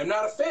rule. I'm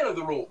not a fan of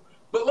the rule.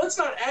 But let's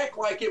not act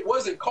like it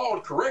wasn't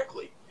called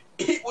correctly.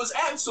 It was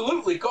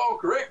absolutely called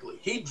correctly.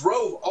 He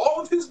drove all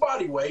of his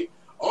body weight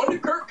onto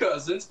Kirk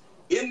Cousins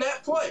in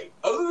that play.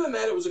 Other than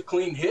that, it was a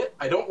clean hit.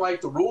 I don't like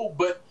the rule,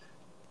 but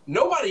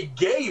nobody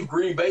gave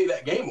Green Bay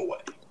that game away.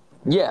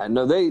 Yeah,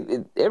 no,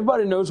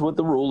 everybody knows what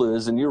the rule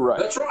is, and you're right.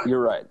 That's right.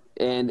 You're right.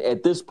 And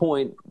at this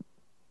point,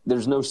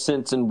 there's no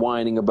sense in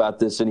whining about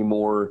this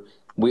anymore.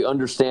 We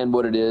understand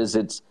what it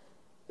is.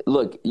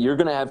 Look, you're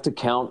going to have to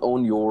count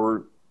on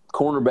your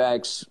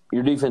cornerbacks,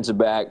 your defensive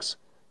backs,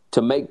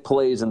 to make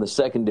plays in the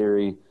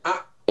secondary.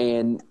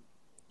 And,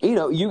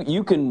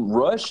 you can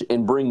rush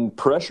and bring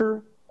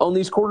pressure on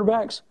these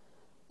quarterbacks,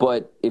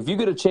 but if you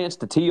get a chance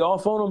to tee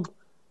off on them,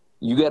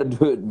 you got to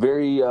do it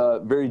very,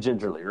 very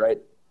gingerly, right?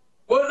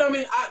 Well, I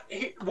mean,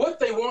 what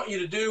they want you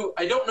to do,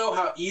 I don't know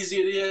how easy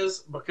it is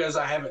because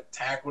I haven't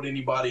tackled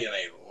anybody in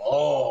a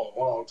long,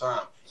 long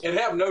time and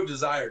have no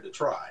desire to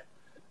try,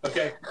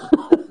 okay?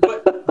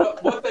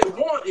 but what they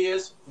want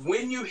is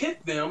when you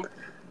hit them,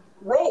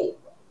 roll,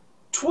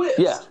 twist.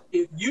 Yeah.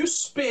 If you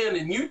spin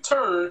and you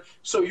turn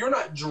so you're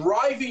not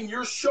driving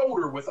your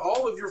shoulder with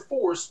all of your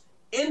force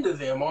into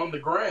them on the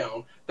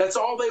ground, that's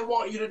all they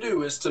want you to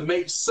do is to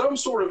make some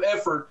sort of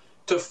effort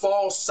to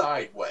fall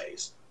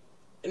sideways.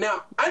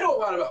 Now, I know a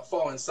lot about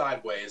falling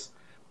sideways.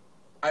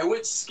 I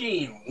went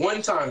skiing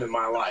one time in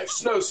my life,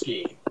 snow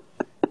skiing,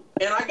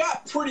 and I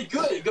got pretty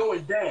good at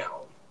going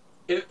down.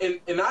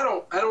 And I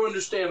don't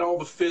understand all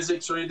the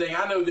physics or anything.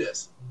 I know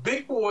this.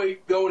 Big boy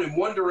going in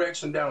one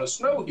direction down a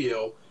snow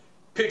hill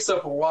picks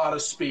up a lot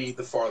of speed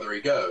the farther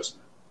he goes.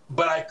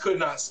 But I could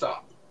not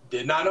stop.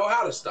 Did not know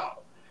how to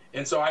stop.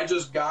 And so I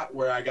just got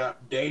where I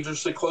got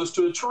dangerously close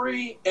to a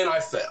tree, and I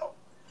fell.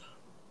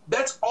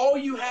 That's all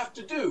you have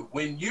to do.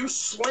 When you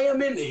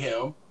slam into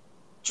him,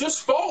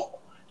 just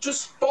fall.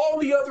 Just fall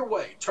the other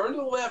way. Turn to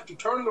the left or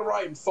turn to the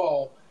right and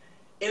fall.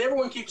 And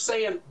everyone keeps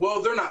saying,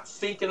 well, they're not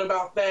thinking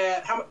about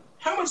that.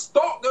 How much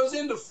thought goes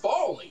into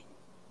falling?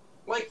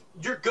 Like,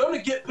 you're going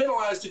to get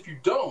penalized if you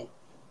don't.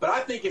 But I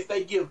think if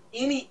they give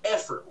any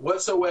effort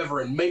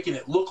whatsoever in making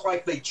it look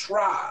like they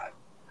tried,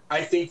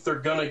 I think they're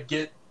going to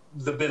get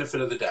the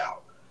benefit of the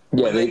doubt.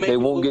 Yeah, they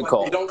won't get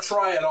called. They don't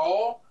try at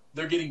all.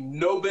 They're getting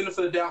no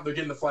benefit of the doubt. They're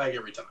getting the flag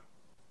every time.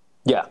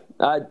 Yeah,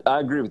 I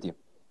agree with you.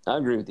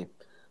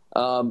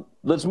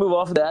 Let's move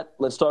off of that.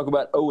 Let's talk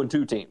about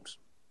 0-2 teams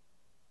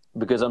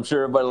because I'm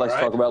sure everybody likes to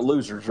talk about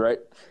losers, right?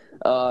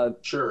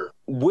 Sure.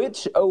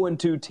 Which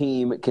 0-2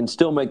 team can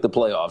still make the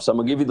playoffs? I'm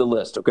going to give you the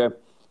list, okay?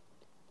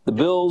 The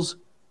Bills,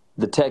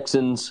 the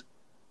Texans,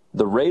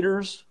 the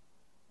Raiders,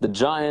 the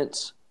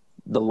Giants,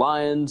 the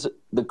Lions,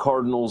 the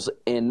Cardinals,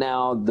 and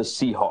now the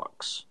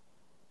Seahawks.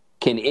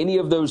 Can any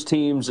of those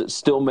teams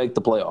still make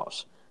the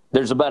playoffs?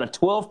 There's about a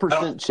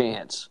 12%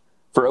 chance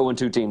for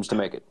 0-2 teams to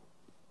make it.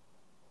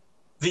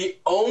 The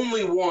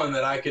only one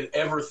that I could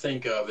ever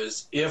think of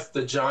is if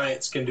the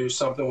Giants can do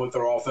something with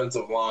their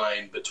offensive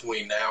line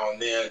between now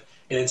and then,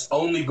 and it's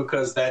only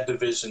because that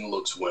division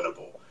looks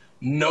winnable.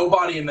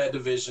 Nobody in that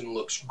division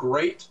looks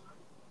great,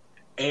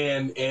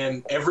 and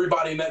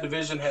everybody in that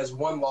division has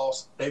one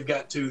loss. They've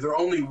got two. They're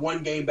only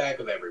one game back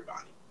of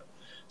everybody.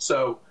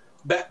 So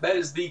that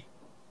is the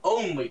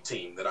only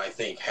team that I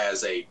think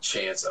has a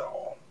chance at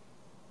all.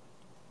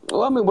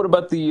 Well, I mean, what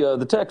about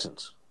the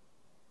Texans?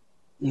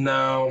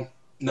 No,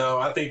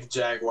 I think the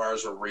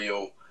Jaguars are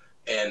real,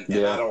 and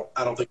I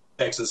don't think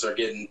the Texans are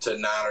getting to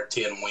 9 or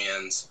 10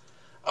 wins.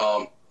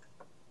 All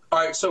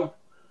right, so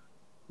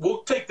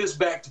we'll take this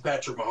back to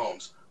Patrick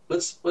Mahomes.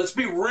 Let's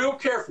be real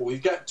careful.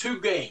 We've got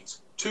 2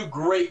 games, 2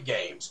 great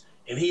games,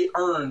 and he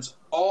earns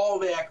all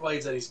the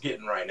accolades that he's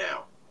getting right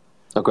now.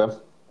 Okay.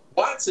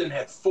 Watson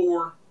had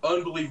 4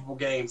 unbelievable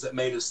games that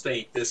made us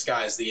think this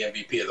guy's the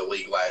MVP of the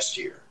league last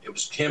year. It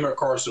was him or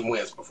Carson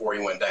Wentz before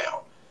he went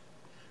down.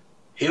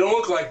 He don't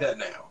look like that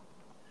now.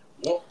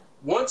 Well,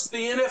 once the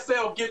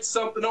NFL gets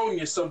something on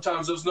you,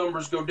 sometimes those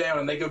numbers go down,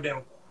 and they go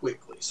down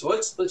quickly. So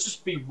let's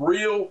just be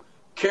real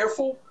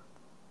careful.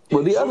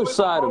 Well, the other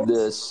side of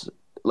this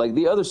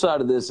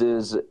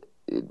is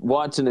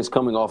Watson is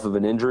coming off of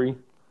an injury,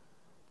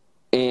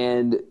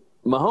 and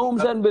Mahomes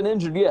hadn't been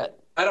injured yet.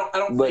 I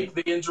don't think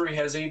the injury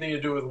has anything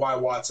to do with why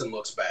Watson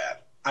looks bad.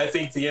 I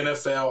think the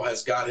NFL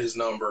has got his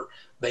number.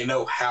 They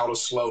know how to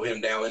slow him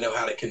down. They know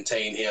how to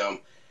contain him.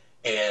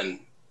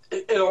 And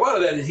a lot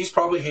of that, he's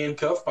probably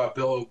handcuffed by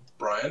Bill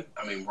O'Brien.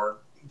 I mean, we're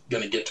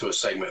going to get to a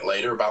segment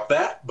later about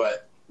that,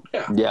 but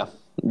yeah.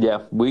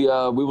 Yeah. We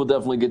will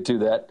definitely get to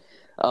that.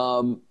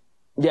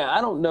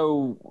 I don't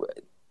know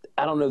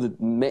that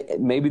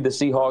maybe the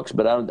Seahawks,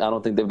 but I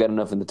don't think they've got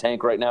enough in the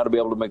tank right now to be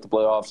able to make the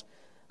playoffs.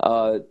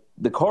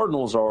 The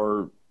Cardinals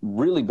are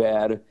really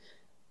bad.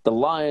 The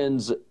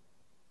Lions,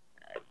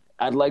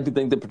 I'd like to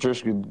think that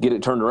Patricia could get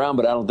it turned around,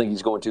 but I don't think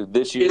he's going to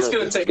this year. It's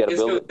going to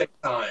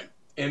take time.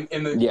 And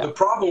the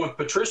problem with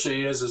Patricia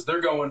is they're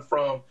going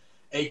from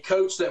a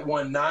coach that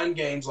won 9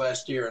 games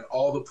last year and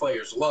all the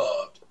players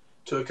loved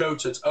to a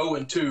coach that's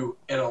 0-2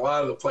 and a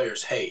lot of the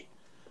players hate.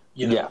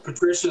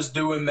 Patricia's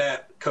doing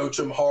that, coach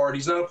him hard.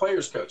 He's not a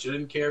player's coach. He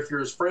didn't care if you're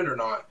his friend or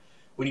not.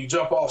 When you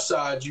jump off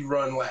sides, you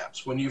run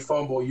laps. When you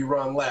fumble, you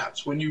run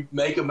laps. When you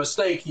make a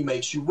mistake, he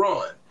makes you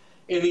run.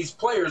 And these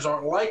players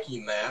aren't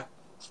liking that.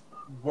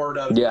 Word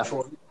out of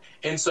Detroit.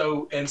 And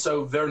so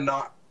they're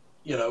not,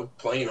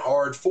 playing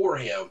hard for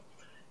him.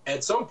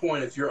 At some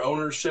point, if you're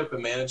ownership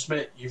and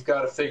management, you've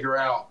got to figure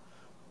out,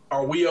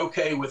 are we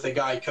okay with a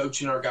guy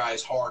coaching our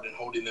guys hard and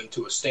holding them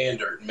to a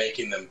standard and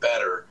making them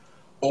better?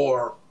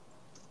 Or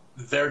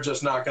they're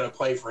just not going to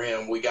play for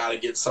him. We got to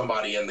get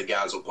somebody in the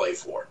guys will play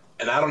for.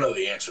 And I don't know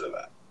the answer to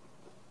that.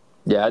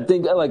 Yeah, I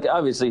think,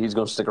 obviously he's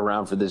going to stick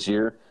around for this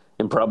year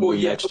and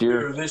probably next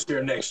year. This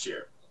year, next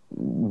year.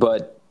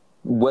 But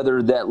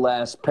whether that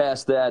lasts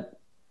past that,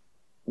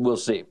 we'll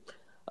see.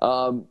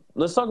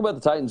 Let's talk about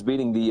the Titans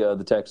beating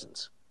the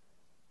Texans.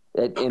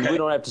 And we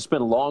don't have to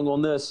spend long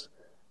on this,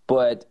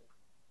 but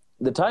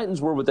the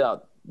Titans were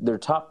without their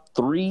top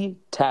 3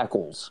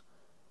 tackles,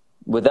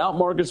 without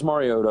Marcus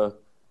Mariota,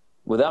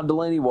 without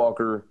Delaney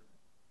Walker.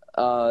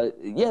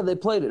 They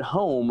played at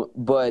home,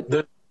 but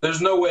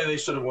there's no way they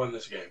should have won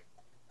this game.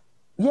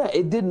 Yeah,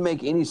 it didn't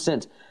make any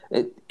sense.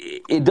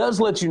 It does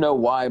let you know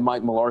why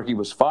Mike Mularkey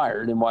was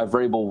fired and why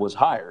Vrabel was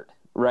hired,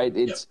 right?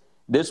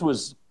 This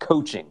was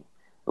coaching,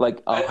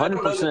 100%. I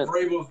don't know that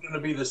Vrabel's going to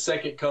be the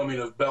second coming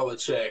of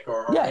Belichick,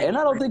 and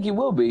I don't think he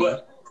will be.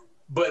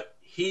 But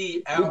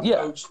he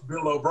outcoached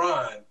Bill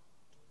O'Brien.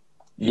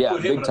 Put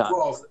him big in a time.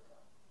 closet.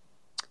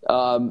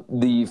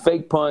 The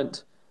fake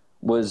punt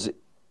was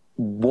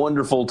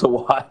wonderful to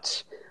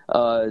watch,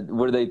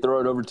 where they throw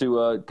it over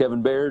to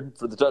Kevin Baird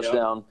for the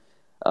touchdown.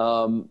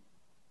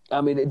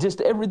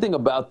 Just everything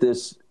about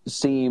this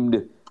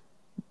seemed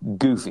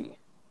goofy,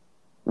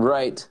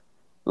 right?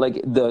 Like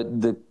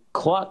the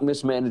clock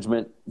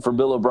mismanagement for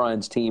Bill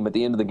O'Brien's team at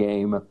the end of the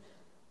game.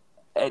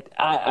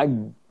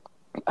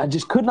 I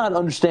just could not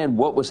understand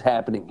what was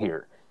happening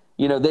here.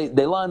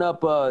 They line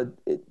up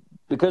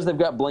because they've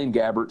got Blaine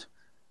Gabbert.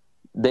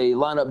 They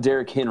line up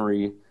Derrick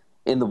Henry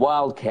in the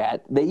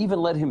Wildcat. They even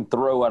let him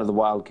throw out of the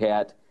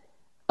Wildcat.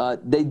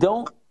 They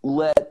don't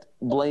let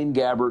Blaine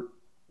Gabbert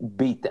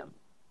beat them,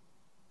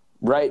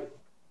 right?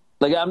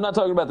 I'm not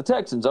talking about the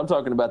Texans. I'm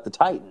talking about the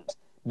Titans.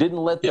 Didn't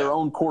let their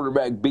own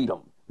quarterback beat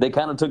them. They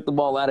kind of took the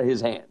ball out of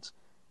his hands.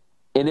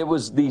 And it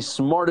was the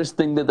smartest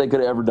thing that they could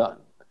have ever done.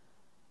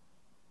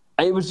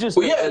 It was just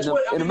an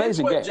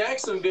amazing game. That's what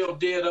Jacksonville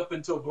did up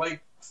until Blake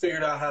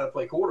figured out how to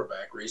play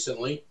quarterback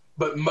recently.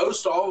 But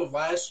most all of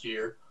last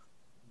year,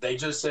 they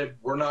just said,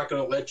 we're not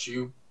going to let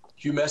you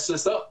mess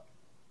this up.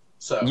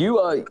 So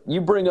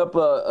you bring up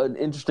an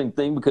interesting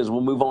thing because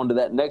we'll move on to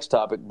that next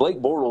topic. Blake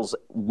Bortles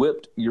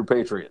whipped your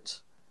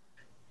Patriots.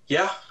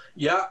 Yeah.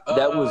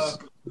 That was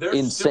they're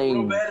insane. Still a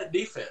little bad at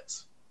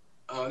defense.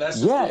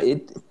 That's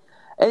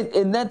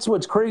and that's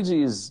what's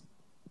crazy is,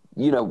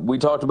 we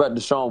talked about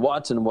Deshaun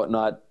Watson and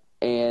whatnot,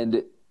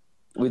 and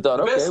We thought,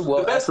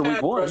 after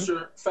week one.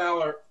 Rusher,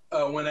 Fowler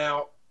went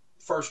out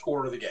first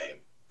quarter of the game.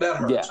 That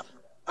hurts. Yeah.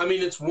 I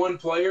mean, it's one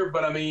player,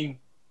 but I mean,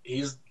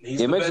 he's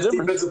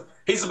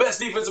the best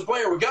defensive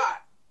player we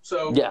got.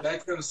 So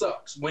that kind of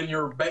sucks. When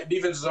your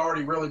defense is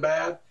already really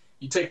bad,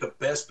 you take the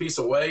best piece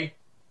away,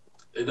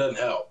 it doesn't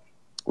help.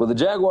 Well, the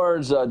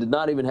Jaguars did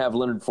not even have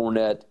Leonard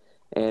Fournette,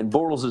 and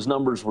Bortles'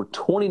 numbers were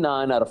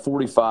 29 out of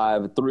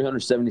 45,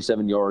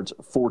 377 yards,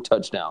 4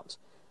 touchdowns.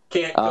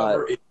 Can't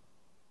cover it.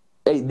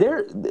 Hey,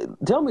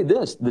 tell me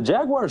this. The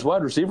Jaguars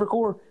wide receiver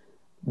core,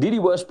 Dede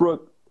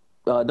Westbrook,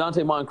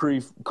 Dante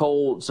Moncrief,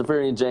 Cole,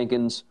 Safarian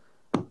Jenkins,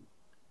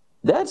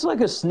 that's like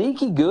a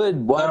sneaky good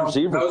wide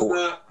receiver core.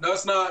 No,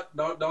 it's not.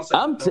 Don't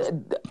say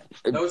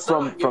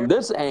that. From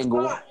this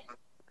angle.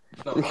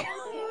 No.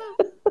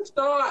 It's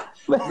not.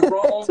 You're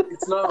wrong.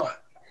 It's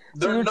not.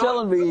 So you're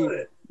telling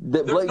me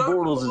that Blake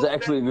Bortles is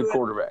actually a good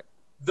quarterback?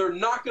 They're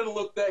not going to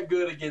look that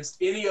good against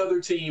any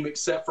other team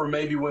except for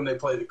maybe when they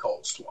play the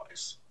Colts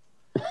twice.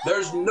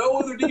 There's no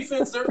other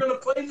defense they're going to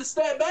play that's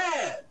that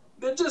bad.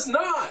 They're just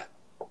not.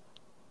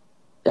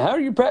 How are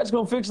your Pats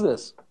going to fix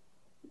this?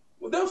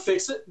 Well, they'll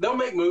fix it. They'll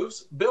make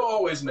moves. Bill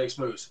always makes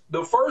moves.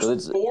 The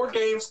first 4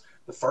 games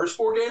of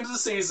the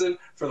season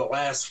for the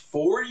last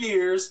 4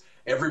 years,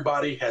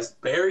 everybody has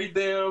buried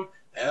them.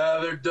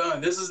 They're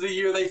done. This is the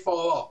year they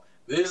fall off.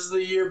 This is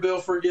the year Bill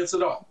forgets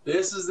it all.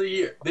 This is the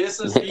year.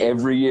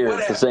 Every year,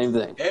 it's the same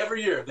thing.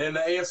 Every year. Then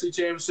the AFC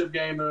Championship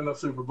game, they're in the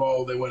Super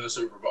Bowl. They win the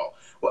Super Bowl.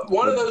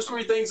 One of those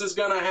 3 things is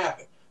going to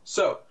happen.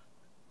 So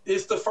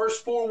it's the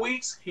first 4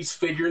 weeks. He's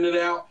figuring it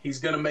out. He's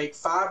going to make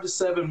 5 to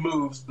 7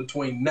 moves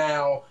between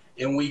now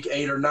and week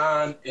 8 or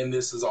 9, and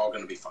this is all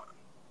going to be fine.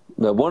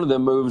 Now, one of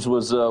them moves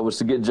was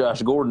to get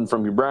Josh Gordon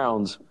from your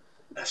Browns.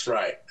 That's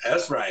right.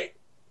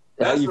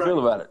 How do you feel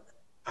about it?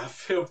 I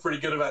feel pretty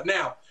good about it.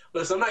 Now,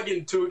 listen, I'm not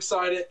getting too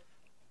excited.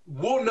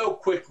 We'll know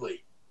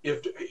quickly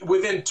if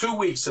within 2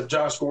 weeks if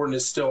Josh Gordon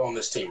is still on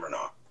this team or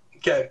not.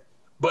 Okay?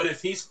 But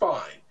if he's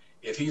fine,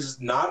 if he's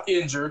not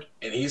injured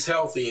and he's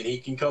healthy and he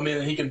can come in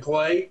and he can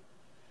play,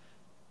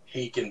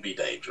 he can be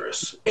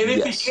dangerous. And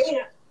if he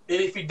can't,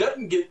 and if he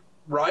doesn't get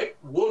right,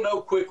 we'll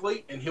know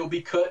quickly and he'll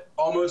be cut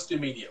almost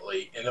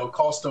immediately and it'll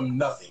cost him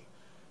nothing.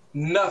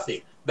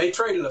 Nothing. They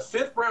traded a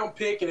 5th-round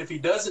pick, and if he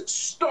doesn't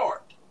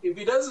start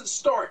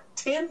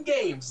 10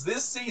 games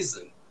this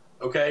season,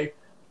 okay,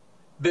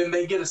 then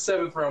they get a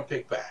 7th-round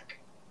pick back.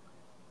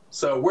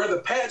 So where the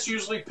Pats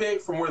usually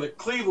pick from where the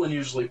Cleveland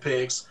usually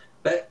picks,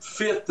 that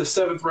 5th to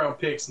 7th-round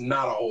pick's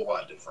not a whole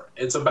lot different.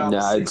 It's about the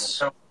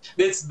 6th round.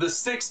 It's the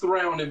 6th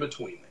round in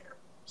between there.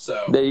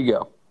 So there you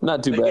go.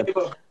 Not too bad. They gave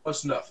up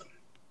almost nothing.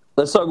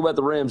 Let's talk about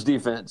the Rams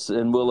defense,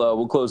 and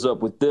we'll close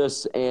up with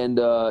this and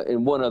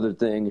one other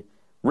thing.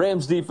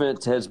 Rams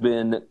defense has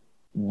been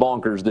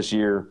bonkers this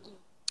year.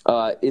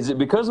 Is it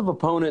because of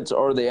opponents,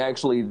 or are they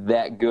actually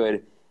that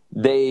good?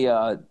 They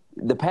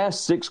the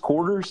past 6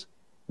 quarters,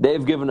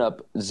 they've given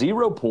up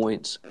 0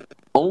 points,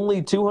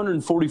 only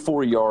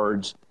 244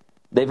 yards.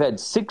 They've had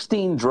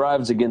 16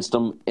 drives against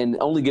them and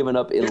only given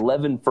up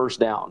 11 first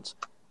downs.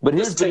 But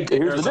here's the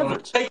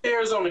difference. Take the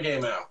Arizona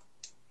game out.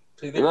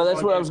 Well,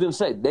 that's what I was going to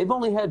say. They've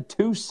only had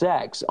 2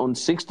 sacks on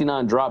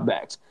 69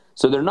 dropbacks.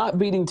 So they're not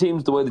beating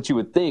teams the way that you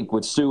would think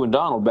with Sue and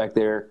Donald back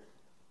there.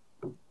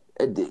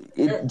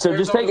 So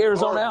just take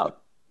Arizona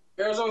out.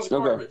 Arizona's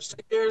garbage.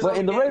 Well,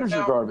 and the Raiders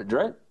are garbage,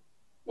 right?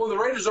 Well, the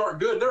Raiders aren't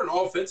good. They're an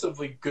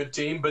offensively good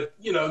team, but,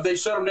 they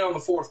shut them down in the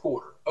 4th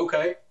quarter.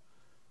 Okay.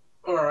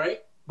 All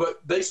right.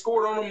 But they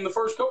scored on them in the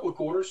first couple of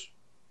quarters.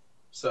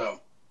 So,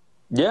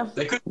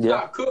 they couldn't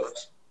stop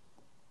Cooks.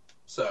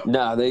 So.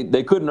 No,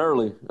 they couldn't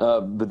early,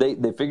 but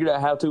they figured out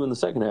how to in the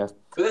second half.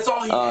 But that's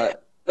all he had.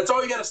 That's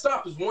all you got to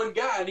stop is one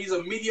guy, and he's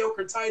a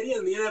mediocre tight end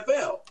in the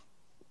NFL.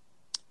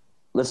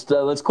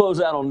 Let's close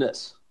out on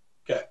this.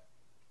 Okay.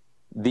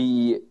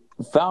 The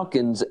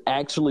Falcons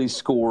actually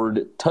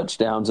scored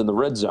touchdowns in the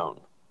red zone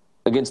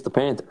against the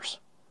Panthers.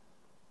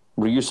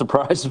 Were you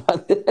surprised by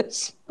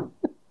this?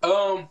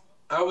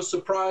 I was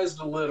surprised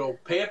a little.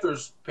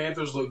 Panthers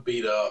look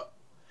beat up.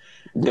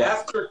 Yeah.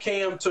 After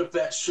Cam took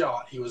that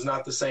shot, he was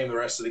not the same the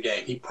rest of the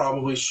game. He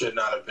probably should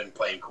not have been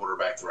playing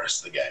quarterback the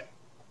rest of the game.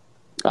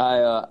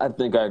 I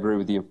think I agree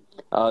with you.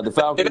 The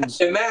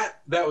Falcons and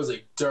that was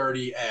a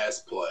dirty ass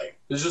play.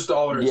 It's just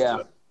all there is to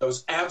it. It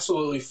was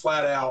absolutely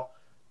flat out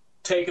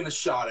taking the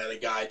shot at a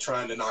guy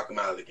trying to knock him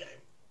out of the game.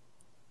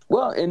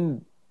 Well,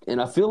 and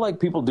I feel like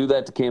people do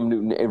that to Cam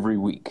Newton every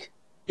week.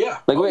 Yeah.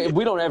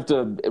 We don't have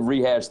to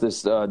rehash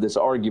this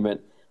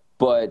argument,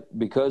 but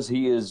because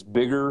he is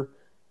bigger,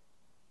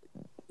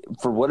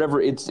 for whatever,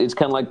 it's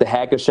kind of like the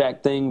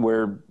Hack-a-Shaq thing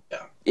where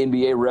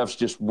NBA refs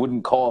just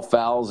wouldn't call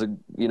fouls,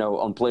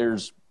 on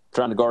players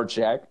trying to guard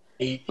Shaq.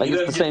 It's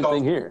the same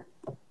thing here.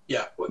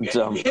 Yeah.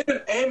 So, him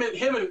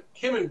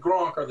and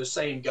Gronk are the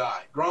same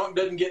guy. Gronk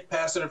doesn't get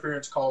pass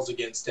interference calls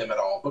against him at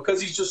all because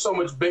he's just so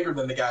much bigger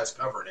than the guys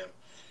covering him.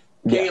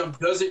 Cam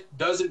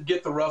doesn't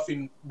get the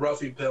roughing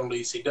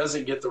penalties. He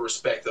doesn't get the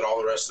respect that all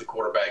the rest of the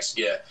quarterbacks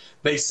get.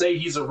 They say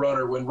he's a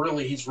runner when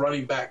really he's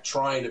running back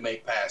trying to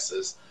make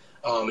passes,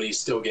 and he's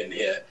still getting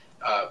hit.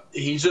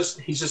 He's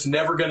just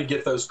never going to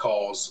get those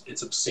calls.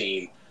 It's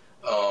obscene.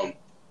 I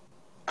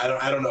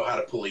don't know how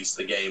to police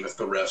the game if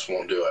the refs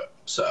won't do it.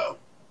 So,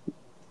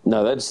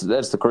 no, that's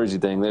the crazy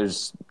thing.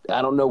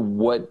 I don't know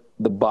what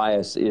the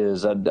bias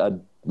is. I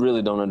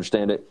really don't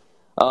understand it.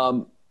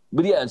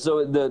 But yeah,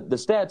 so the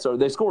stats are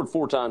they scored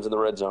 4 times in the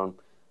red zone,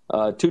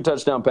 2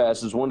 touchdown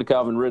passes, 1 to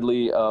Calvin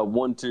Ridley,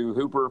 1 to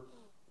Hooper,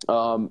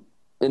 and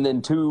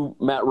then 2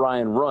 Matt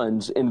Ryan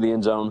runs into the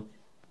end zone.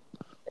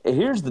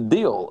 Here's the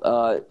deal.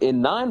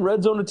 In 9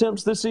 red zone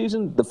attempts this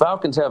season, the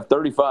Falcons have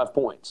 35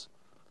 points.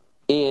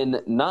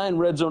 In 9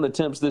 red zone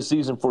attempts this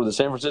season for the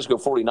San Francisco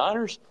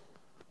 49ers,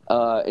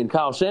 in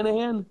Kyle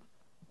Shanahan,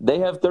 they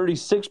have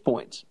 36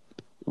 points.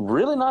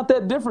 Really not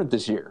that different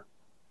this year.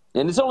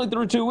 And it's only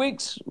through 2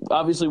 weeks.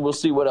 Obviously, we'll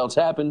see what else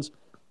happens.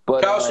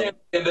 But Kyle Shanahan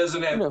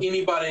doesn't have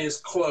anybody as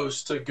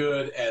close to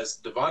good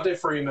as Devontae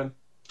Freeman,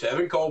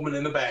 Tevin Coleman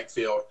in the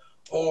backfield,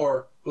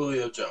 or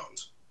Julio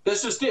Jones.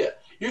 That's just it.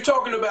 You're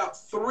talking about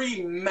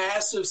 3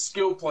 massive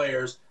skill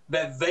players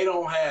that they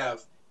don't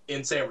have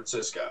in San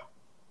Francisco.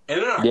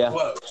 And they're not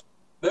close.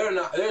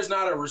 There's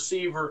not a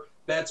receiver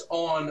that's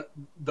on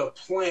the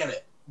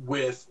planet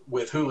with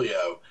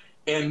Julio.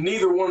 And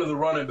neither one of the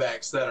running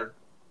backs that are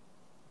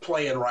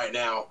playing right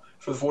now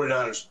for the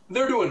 49ers,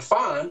 they're doing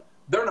fine.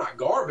 They're not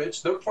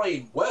garbage. They're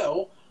playing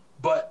well,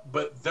 but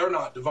they're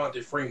not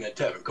Devontae Freeman and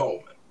Tevin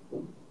Coleman.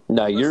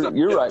 No, you're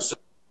right.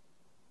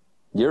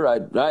 You're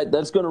right. All right,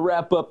 that's going to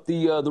wrap up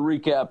the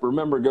recap.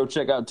 Remember, go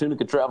check out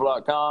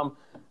tunicatravel.com.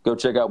 Go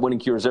check out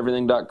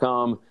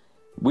winningcureseverything.com.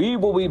 We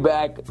will be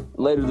back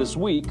later this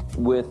week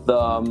with, we've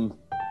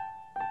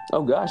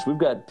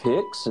got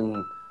picks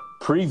and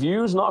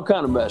previews and all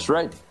kind of mess,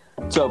 right?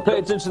 So pay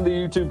attention to the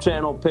YouTube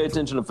channel, pay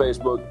attention to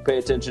Facebook, pay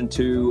attention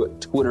to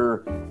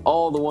Twitter,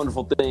 all the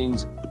wonderful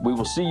things. We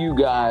will see you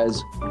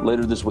guys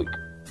later this week.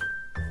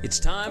 It's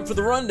time for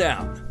the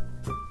rundown.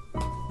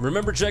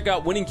 Remember, check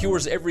out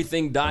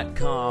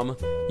winningcureseverything.com.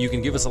 You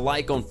can give us a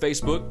like on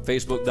Facebook,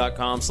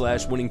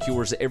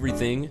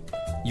 facebook.com/winningcureseverything.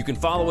 You can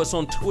follow us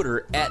on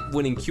Twitter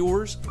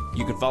 @winningcures.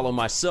 You can follow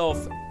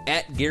myself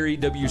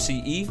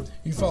 @GaryWCE.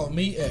 You can follow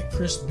me at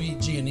Chris B.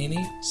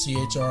 Giannini,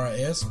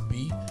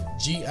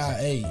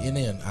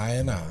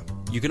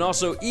 ChrisBGiannini. You can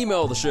also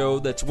email the show,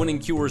 that's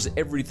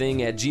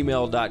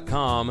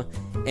winningcureseverything@gmail.com.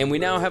 And we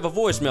now have a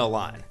voicemail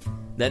line.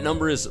 That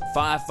number is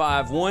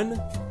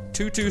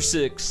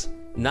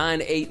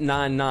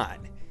 551-226-9899.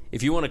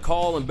 If you want to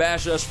call and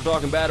bash us for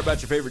talking bad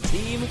about your favorite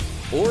team,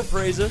 or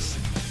praise us,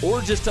 or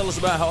just tell us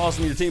about how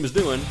awesome your team is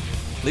doing,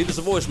 leave us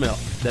a voicemail.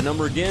 That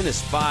number again is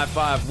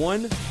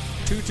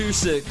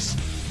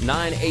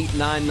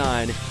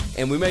 551-226-9899,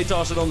 and we may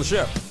toss it on the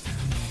show.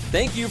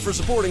 Thank you for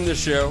supporting this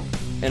show,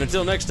 and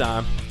until next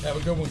time, have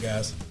a good one,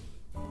 guys.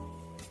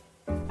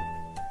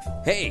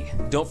 Hey,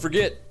 don't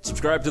forget,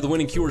 subscribe to the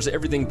Winning Cures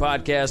Everything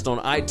podcast on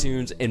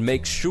iTunes and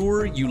make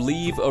sure you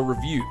leave a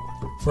review.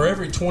 For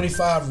every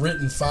 25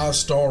 written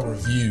 5-star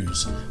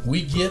reviews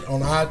we get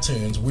on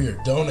iTunes, we are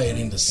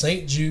donating to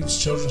St. Jude's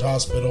Children's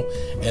Hospital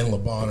and Le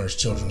Bonheur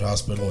Children's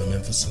Hospital in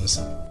Memphis,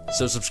 Tennessee.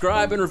 So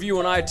subscribe and review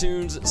on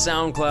iTunes,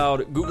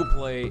 SoundCloud, Google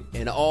Play,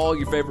 and all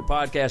your favorite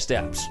podcast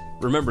apps.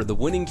 Remember, the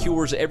Winning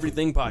Cures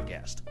Everything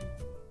podcast.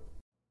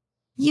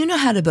 You know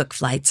how to book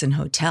flights and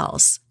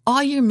hotels.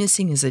 All you're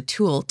missing is a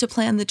tool to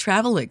plan the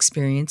travel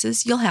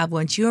experiences you'll have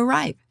once you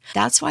arrive.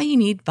 That's why you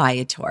need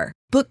Viator.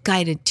 Book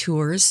guided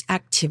tours,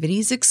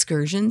 activities,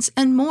 excursions,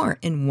 and more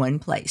in one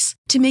place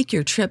to make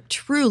your trip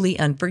truly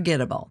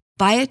unforgettable.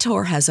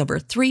 Viator has over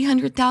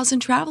 300,000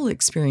 travel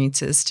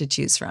experiences to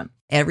choose from.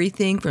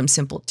 Everything from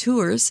simple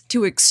tours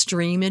to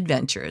extreme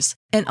adventures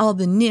and all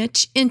the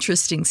niche,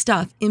 interesting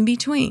stuff in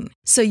between.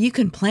 So you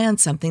can plan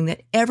something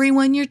that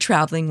everyone you're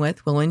traveling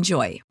with will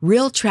enjoy.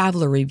 Real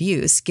traveler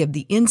reviews give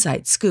the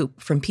inside scoop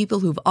from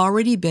people who've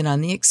already been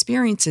on the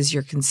experiences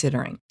you're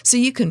considering. So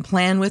you can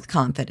plan with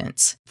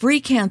confidence.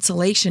 Free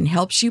cancellation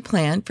helps you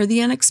plan for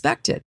the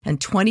unexpected. And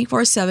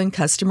 24/7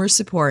 customer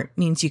support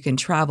means you can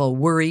travel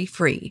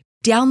worry-free.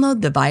 Download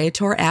the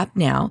Viator app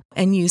now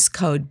and use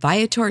code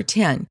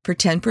Viator10 for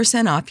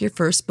 10% off your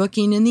first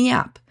booking in the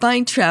app.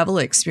 Find travel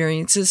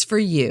experiences for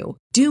you.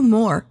 Do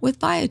more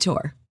with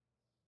Viator.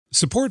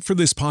 Support for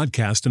this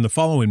podcast and the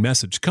following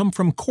message come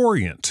from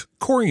Corient.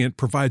 Corient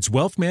provides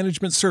wealth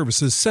management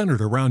services centered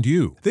around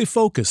you. They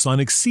focus on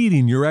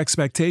exceeding your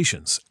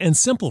expectations and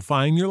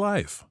simplifying your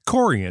life.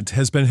 Corient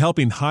has been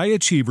helping high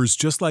achievers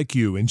just like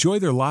you enjoy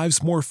their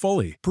lives more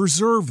fully,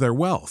 preserve their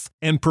wealth,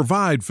 and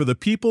provide for the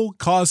people,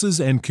 causes,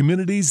 and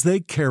communities they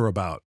care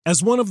about.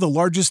 As one of the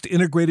largest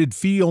integrated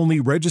fee-only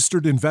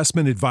registered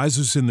investment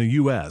advisors in the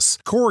U.S.,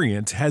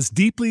 Corient has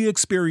deeply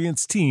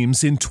experienced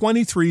teams in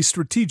 23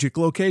 strategic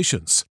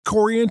locations.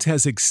 Corient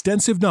has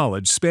extensive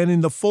knowledge spanning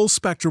the full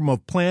spectrum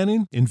of planning,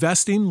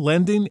 investing,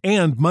 lending,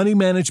 and money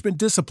management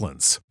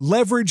disciplines.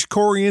 Leverage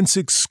Corient's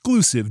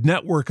exclusive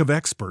network of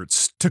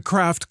experts to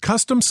craft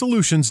custom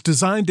solutions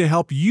designed to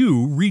help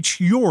you reach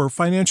your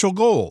financial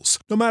goals,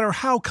 no matter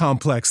how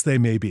complex they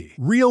may be.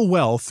 Real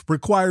wealth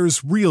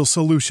requires real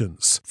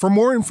solutions. For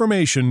more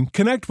information,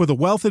 connect with a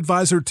wealth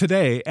advisor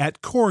today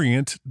at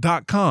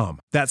Corient.com.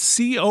 That's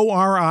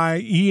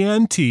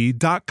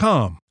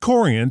Corient.com.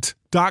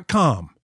 Corient.com.